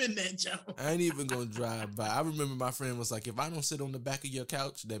step in that, Jones. I ain't even gonna drive by. I remember my friend was like, if I don't sit on the back of your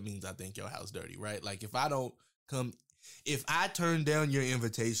couch, that means I think your house dirty, right? Like, if I turn down your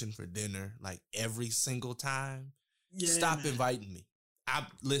invitation for dinner, like, every single time, stop inviting me. I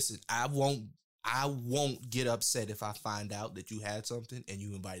won't get upset if I find out that you had something and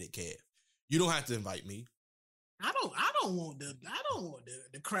you invited Kev. You don't have to invite me. I don't want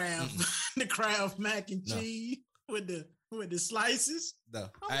the Kraft the Kraft mac and cheese with the With the slices. No,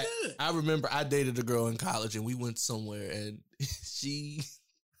 I'm good. I remember I dated a girl in college and we went somewhere and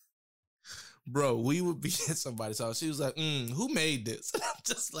bro, we would be at somebody's house. She was like, who made this? And I'm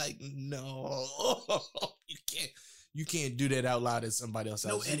just like, no, you can't do that out loud at somebody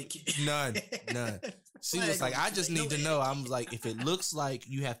else's house. No etiquette. None. She was like, I just need to know. I'm like, if it looks like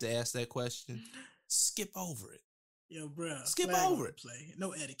you have to ask that question, skip over it. Yo, bro. Skip over it. Play.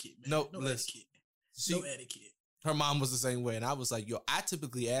 No etiquette, man. No etiquette. No etiquette. Her mom was the same way. And I was like, yo, I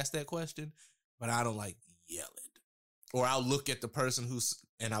typically ask that question, but I don't like yell it. Or I'll look at the person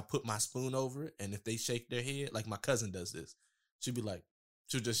and I'll put my spoon over it. And if they shake their head, like my cousin does this, she'll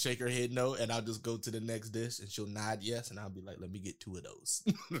just shake her head no, and I'll just go to the next dish and she'll nod yes. And I'll be like, let me get 2 of those.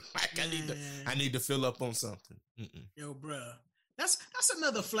 Like I need to fill up on something. Yo, bro. That's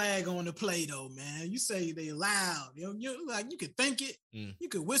another flag on the play though, man. You say they loud. You like you could think it, you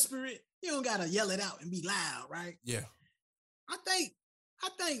could whisper it. You don't gotta yell it out and be loud, right? Yeah. I think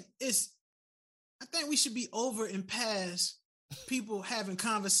we should be over and past people having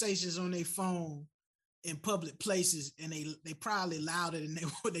conversations on their phone in public places, and they probably louder than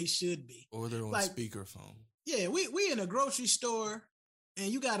what they should be. Or they're on speakerphone. Yeah, we in a grocery store and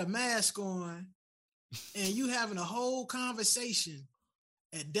you got a mask on and you having a whole conversation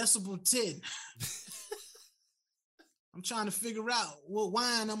at decibel 10. I'm trying to figure out what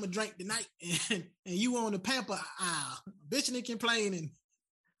wine I'm gonna drink tonight, and you on the pamper aisle, bitching and complaining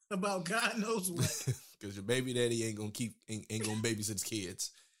about God knows what. Because your baby daddy ain't gonna babysit his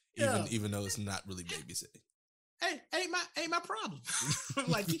kids, even though it's not really babysitting. Hey, ain't my problem.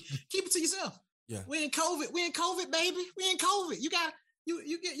 Like keep it to yourself. Yeah, we in COVID, baby. We in COVID. You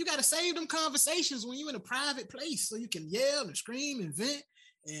got to save them conversations when you in a private place so you can yell and scream and vent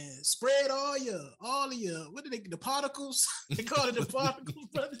and spread all of your what do the particles? They call it the particles,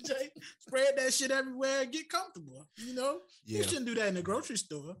 Brother Jay. Spread that shit everywhere and get comfortable. Yeah. You shouldn't do that in the grocery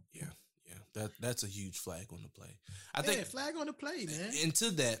store. Yeah. That's a huge flag on the play. I think flag on the play, man. And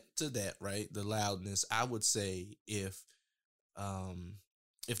to that, right? The loudness. I would say if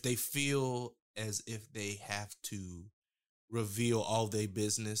they feel as if they have to reveal all their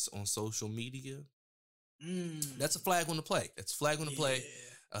business on social media, that's a flag on the play. That's a flag on the play.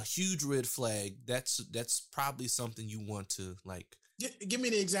 A huge red flag. That's probably something you want to like. Give me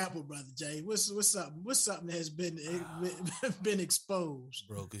the example, Brother Jay. What's something? What's something that has been exposed,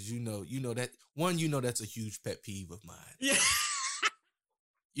 bro? Because you know that that's a huge pet peeve of mine.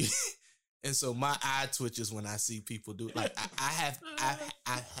 Yeah. And so my eye twitches when I see people do it. Like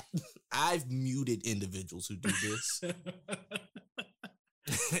I've muted individuals who do this.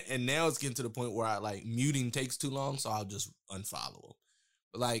 And now it's getting to the point where I like muting takes too long, so I'll just unfollow them.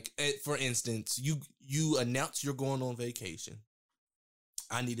 Like, for instance, you announce you're going on vacation.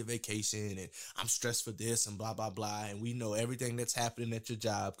 I need a vacation and I'm stressed for this and blah, blah, blah. And we know everything that's happening at your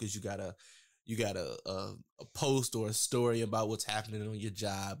job because you got a post or a story about what's happening on your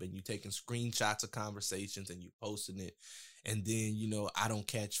job, and you taking screenshots of conversations and you posting it. And then, I don't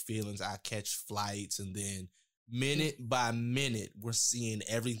catch feelings. I catch flights. And then minute by minute, we're seeing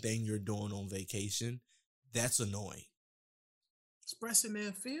everything you're doing on vacation. That's annoying. Expressing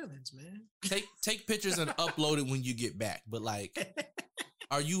their feelings, man. Take pictures and upload it when you get back. But like,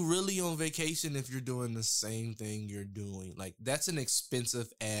 are you really on vacation if you're doing the same thing you're doing? Like, that's an expensive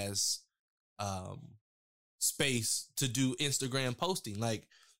ass space to do Instagram posting. Like,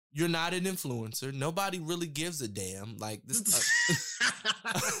 you're not an influencer. Nobody really gives a damn. Like this.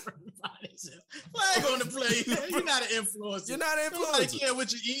 Flag on the play. You're not an influencer. You're not an influencer. Nobody care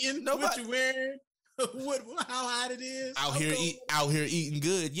what you're eating, what you're wearing, how hot it is. Out here eating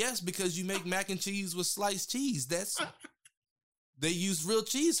good. Yes, because you make mac and cheese with sliced cheese. They use real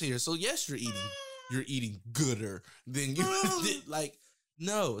cheese here. So yes, you're eating gooder than you did. Like,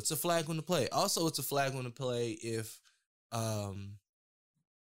 no, it's a flag on the play. Also, it's a flag on the play if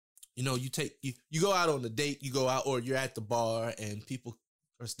you go out on a date, you go out, or you're at the bar and people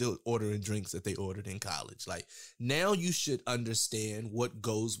are still ordering drinks that they ordered in college. Like, now you should understand what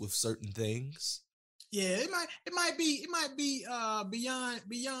goes with certain things. Yeah, it might be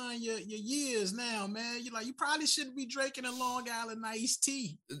beyond your years now, man. You probably shouldn't be drinking a Long Island iced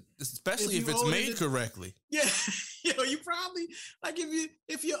tea, especially if it's made correctly. Yeah, you probably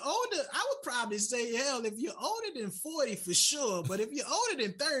if you're older, I would probably say hell, if you're older than 40 for sure. But if you're older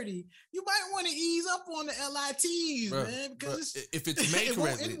than 30, you might want to ease up on the LITs, man. Because if it's made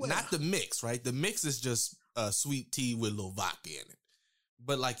correctly, not the mix, right? The mix is just sweet tea with a little vodka in it.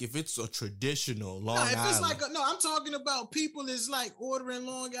 But like if it's a traditional Long No, if Island, it's like I'm talking about people is like ordering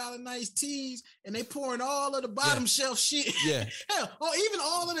Long Island iced teas and they pouring all of the bottom shelf shit. Yeah. Hell, or even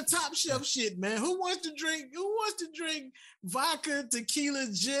all of the top shelf shit, man. Who wants to drink vodka, tequila,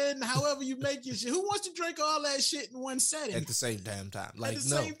 gin, however you make your shit? Who wants to drink all that shit in one setting? at the same damn time. Like At the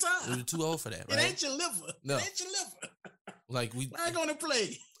no, same time. we're too old for that, It right? ain't your liver. No. It ain't your liver. Like we I ain't gonna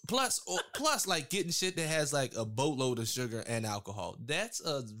play. plus like getting shit that has like a boatload of sugar and alcohol. That's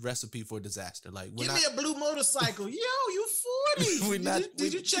a recipe for disaster. Like Give me a blue motorcycle. Yo, you 40.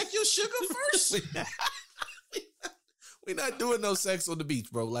 Did you check your sugar first? We're not doing no sex on the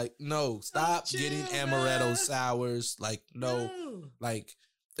beach, bro. Like, no, stop getting amaretto man. sours. Like, no. Like,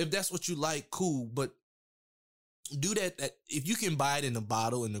 if that's what you like, cool. But do that if you can buy it in a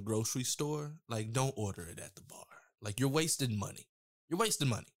bottle in the grocery store, like, don't order it at the bar. Like, you're wasting money. You're wasting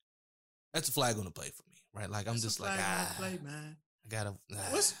money. That's a flag on the play for me, right? Like, I'm just like, play, man. I gotta.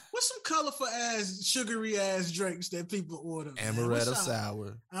 What's some colorful ass, sugary ass drinks that people order? Amaretto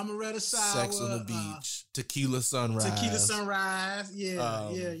sour. Amaretto sour. Sex on the beach. Tequila sunrise. Tequila sunrise.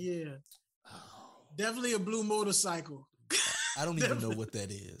 Yeah. Definitely a blue motorcycle. I don't even know what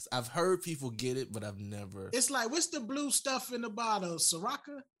that is. I've heard people get it, but I've never. It's like, what's the blue stuff in the bottle?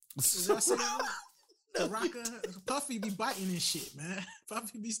 Sriracha? Did I say that right? Sriracha? Puffy be biting and shit, man.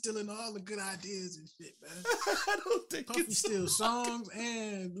 Puffy be stealing all the good ideas and shit, man. I don't think Puffy steals songs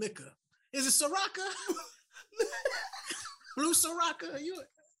and liquor. Is it Sriracha? Blue Sriracha? You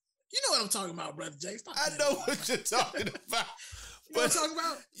know what I'm talking about, Brother Jay. Stop I know what you're talking about. You know what I'm talking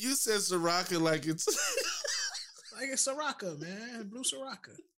about? You said Sriracha like it's like it's Sriracha, man. Blue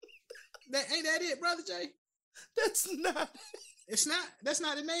Sriracha. Ain't that it, Brother Jay? That's not. It's not. That's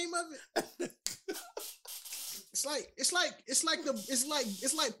not the name of it. It's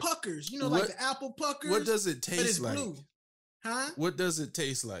like puckers. You know, like the apple puckers. What does it taste like? Blue. Huh? What does it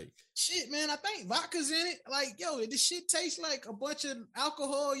taste like? Shit, man. I think vodka's in it. Like, yo, this shit tastes like a bunch of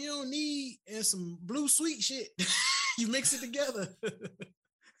alcohol you don't need and some blue sweet shit. You mix it together,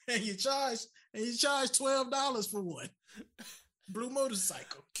 and you charge $12 for one. Blue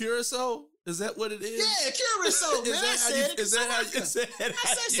motorcycle. Curacao? Is that what it is? Yeah, Curacao, man. I said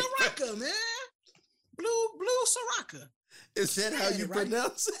Sriracha, man. Blue Sriracha. Is that how you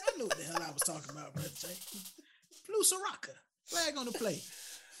pronounce it? I know what the hell I was talking about, Brother Jay. Blue Sriracha. Flag on the plate.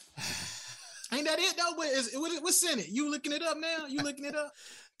 Ain't that it though? What's in it? You looking it up now? You looking it up?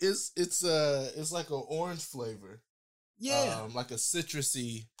 It's like an orange flavor. Yeah. Like a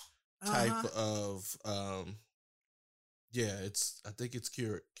citrusy type of I think it's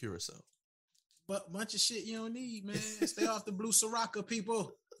Curacao. But bunch of shit you don't need, man. Stay off the blue Sriracha,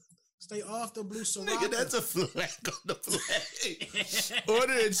 people. Stay off the blue Sriracha. Nigga, that's a flag on the plate.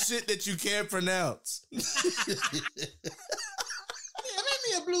 Ordering shit that you can't pronounce. Yeah, make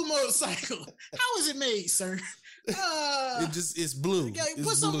me a blue motorcycle. How is it made, sir? It's blue. Yeah, it's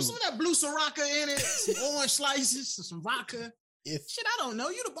put some blue. of that blue Sriracha in it, some orange slices, some vodka. Shit, I don't know.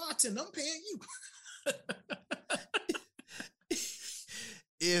 You the bartender. I'm paying you.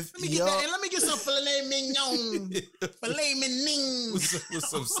 Let me get some filet mignon. Filet mignon. with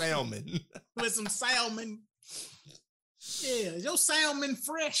some salmon. With some salmon. Yeah, your salmon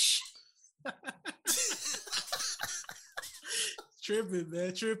fresh. Tripping,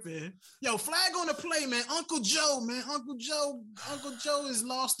 man, tripping. Yo, flag on the play, man. Uncle Joe, man. Uncle Joe has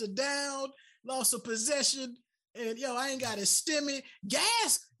lost a down, lost a possession. And yo, I ain't got a stimmy.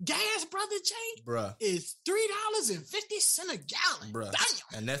 Gas, Brother Jay, bruh, is $3.50 a gallon. Bruh.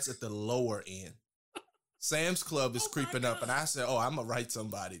 Damn. And that's at the lower end. Sam's Club is creeping up, and I said, "Oh, I'm gonna write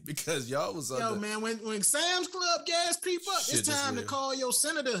somebody because y'all was yo, man. When Sam's Club gas creep up, it's time to call your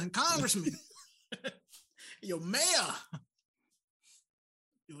senator and congressman, your mayor,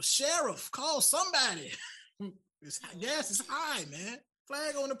 your sheriff. Call somebody. Gas is high, man.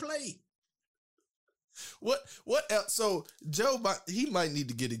 Flag on the plate. What else? So Joe, he might need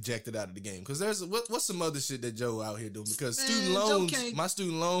to get ejected out of the game because there's what's some other shit that Joe out here doing because student loans, my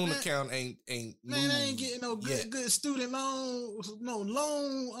student loan account ain't man, I ain't getting no good student loan, no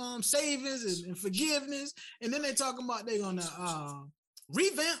loan savings and forgiveness, and then they talking about they gonna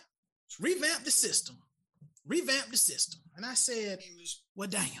revamp the system, and I said, well,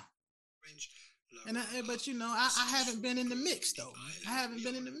 damn. But you know, I haven't been in the mix though. I haven't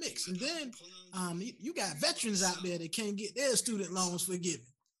been in the mix. And then you got veterans out there that can't get their student loans forgiven.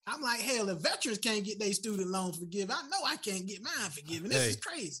 I'm like, hell, if veterans can't get their student loans forgiven, I know I can't get mine forgiven. This is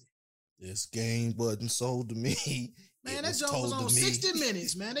crazy. This game wasn't sold to me. Man, that joke was on 60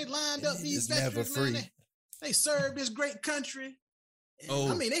 Minutes, man. They lined up these veterans, man. They served this great country.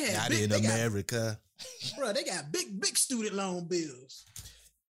 And, I mean, they had not in America. Bro, they got big student loan bills.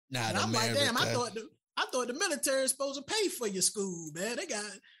 Not And I'm like, damn, I America. thought the military is supposed to pay for your school, man.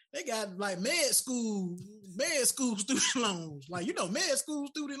 They got like med school student loans. Like, med school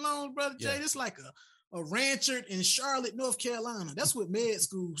student loans, Brother Jay, Yeah. it's like a rancher in Charlotte, North Carolina. That's what med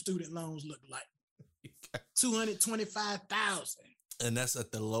school student loans look like. 225,000. And that's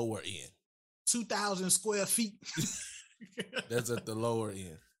at the lower end. 2,000 square feet. That's at the lower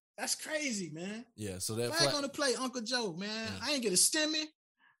end. That's crazy, man. Yeah, so that Flag on the play, Uncle Joe, man. I ain't get a stimmy.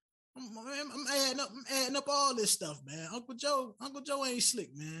 I'm adding up all this stuff, man. Uncle Joe ain't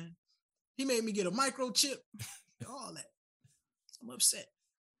slick, man. He made me get a microchip, all that. I'm upset.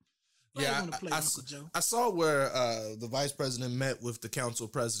 Yeah, on the play, Uncle Joe. I saw where the vice president met with the council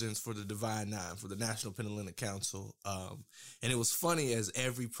presidents for the Divine Nine, for the National Panhellenic Council. And it was funny as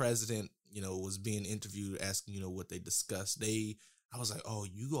every president, was being interviewed, asking, what they discussed. I was like, oh,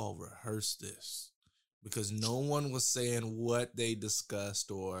 you all rehearsed this, because no one was saying what they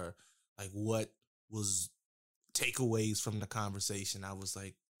discussed or like what was takeaways from the conversation. I was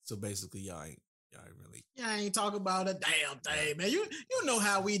like, so basically y'all ain't really. Talk about a damn thing, man. You know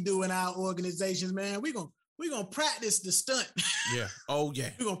how we do in our organizations, man. We gonna practice the stunt. Yeah. Oh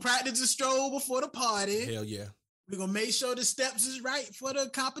yeah. We're gonna practice the stroll before the party. Hell yeah. We're gonna make sure the steps is right for the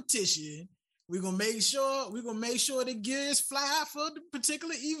competition. We're gonna make sure the gear is fly for the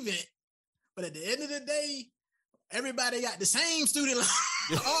particular event. But at the end of the day, everybody got the same student loan.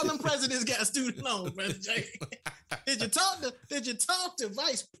 All them presidents got a student loan, Brother Jay. Did you talk to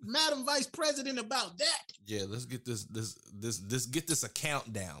Madam Vice President about that? Yeah, let's get this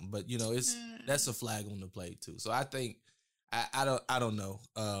account down. But that's a flag on the play too. So I think I don't know.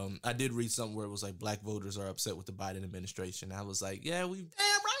 I did read something where it was like black voters are upset with the Biden administration. I was like, yeah, we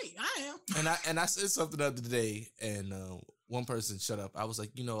damn right, I am. And I said something the other day, and one person shut up. I was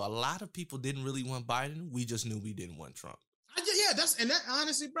like, a lot of people didn't really want Biden. We just knew we didn't want Trump. That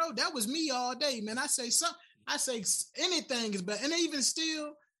honestly, bro, that was me all day, man. I say anything is better, and even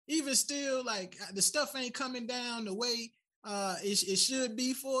still, like the stuff ain't coming down the way it should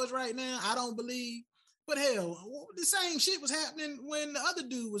be for us right now. I don't believe. But hell, the same shit was happening when the other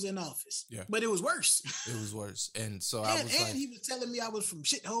dude was in office. Yeah. But it was worse. It was worse. And so and he was telling me I was from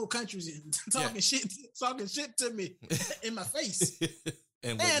shithole countries and talking shit to me in my face.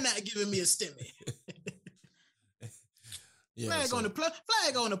 and not giving me a stimmy. Flag on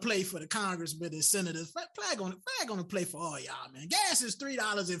the play for the congressmen and senators. Flag on the play for all y'all, man. Gas is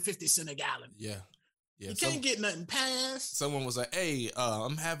 $3.50 a gallon. Yeah. Yeah, you can't get nothing passed. Someone was like, "Hey,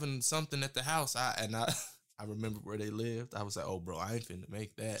 I'm having something at the house." I remember where they lived. I was like, "Oh, bro, I ain't finna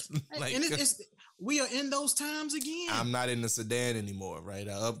make that." Like, and we are in those times again. I'm not in the sedan anymore, right?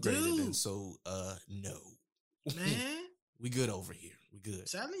 I upgraded, and so no, man, we good over here. We good.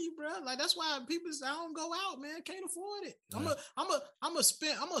 Telling you, bro. Like that's why people say I don't go out, man. Can't afford it. Right. I'm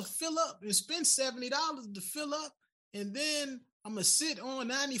gonna fill up and spend $70 to fill up, and then I'm gonna sit on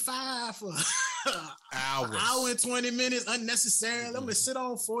 95 for hours. An hour and 20 minutes unnecessarily. I'm gonna sit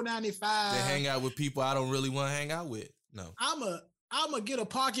on $4.95 to hang out with people I don't really want to hang out with. No, I'm gonna get a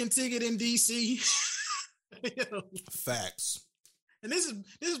parking ticket in DC. Facts. And this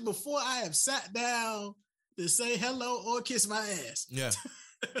is before I have sat down to say hello or kiss my ass. Yeah.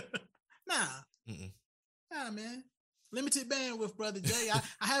 Nah, man. Limited bandwidth, Brother Jay.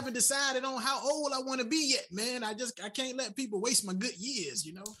 I haven't decided on how old I want to be yet, man. I can't let people waste my good years,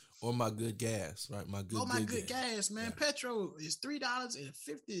 Or my good gas, right? My good gas, man. Yeah. Petrol is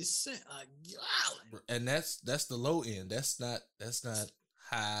 $3.50 a gallon. And that's the low end. That's not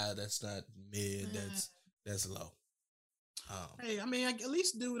high. That's not mid. That's low. Hey, I mean, at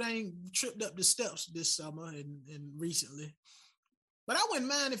least dude ain't tripped up the steps this summer and recently. But I wouldn't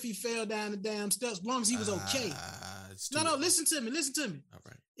mind if he fell down the damn steps as long as he was okay. No, listen to me. All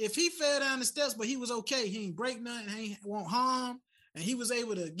right. If he fell down the steps, but he was okay, he ain't break nothing, he won't harm, and he was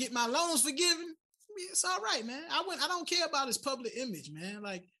able to get my loans forgiven, it's all right, man. I don't care about his public image, man.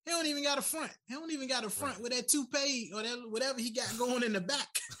 Like, he don't even got a front. He don't even got a front with that toupee or that whatever he got going in the back.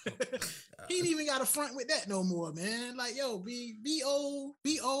 He ain't even got a front with that no more, man. Like, yo, be old,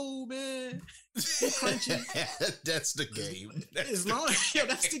 man. Be crunchy. That's the game. That's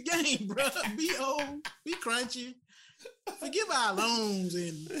the game, bro. Be old, be crunchy. Forgive our loans,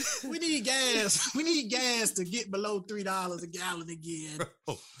 and we need gas. We need gas to get below $3 a gallon again.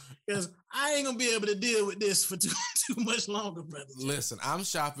 Because I ain't gonna be able to deal with this for too much longer, brother. Listen, I'm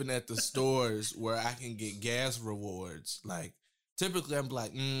shopping at the stores where I can get gas rewards. Like, typically, I'm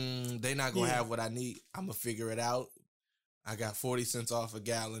like, they not gonna have what I need. I'm gonna figure it out. I got 40 cents off a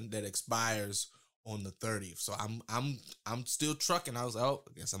gallon that expires on the 30th, so I'm still trucking. I was like, oh,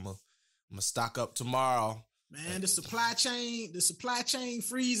 I guess I'm gonna stock up tomorrow. Man, the supply chain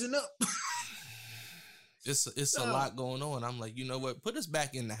freezing up. It's a lot going on. I'm like, you know what? Put us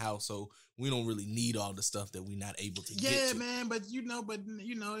back in the house so we don't really need all the stuff that we're not able to get to. Yeah, man, but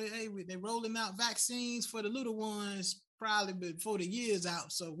hey, they're rolling out vaccines for the little ones probably before the year's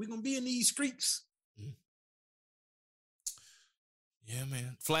out. So we're gonna be in these streets. Yeah,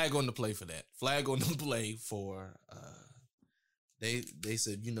 man. Flag on the play for that. Flag on the play for they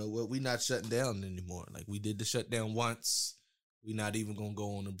said, you know what, we're not shutting down anymore. Like, we did the shutdown once. We're not even gonna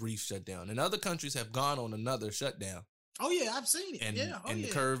go on a brief shutdown. And other countries have gone on another shutdown. Oh yeah, I've seen it. And, yeah, the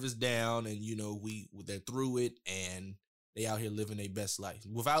curve is down, and you know, they're through it, and they out here living their best life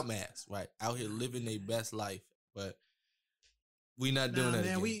without masks, right? Out here living their best life, but we not doing that.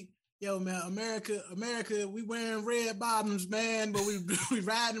 Man, America, we wearing red bottoms, man, but we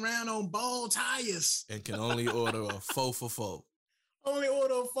riding around on bald tires and can only order a 4 for $4. Only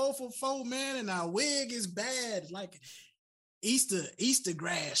order a 4 for $4, man, and our wig is bad, like Easter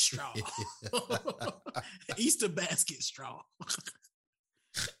grass straw, Easter basket straw,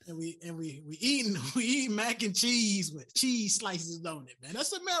 and we eating mac and cheese with cheese slices on it, man.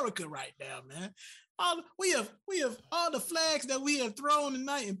 That's America right now, man. We have all the flags that we have thrown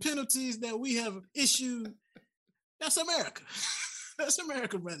tonight and penalties that we have issued. That's America. That's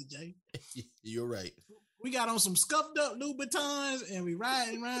America, Brother Jay. You're right. We got on some scuffed up Louboutins and we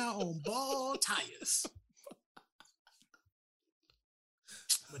riding around on bald tires.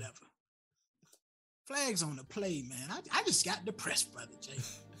 Whatever. Flags on the play, man. I just got depressed, Brother Jay.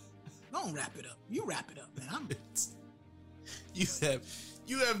 Don't wrap it up. You wrap it up, man.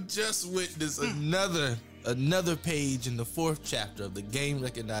 You have just witnessed another page in the 4th chapter of the Game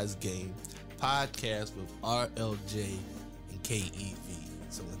Recognized Game podcast with RLJ and KEV.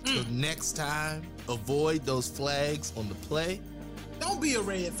 So until next time, avoid those flags on the play. Don't be a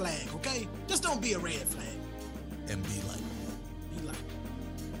red flag, okay? Just don't be a red flag. And be like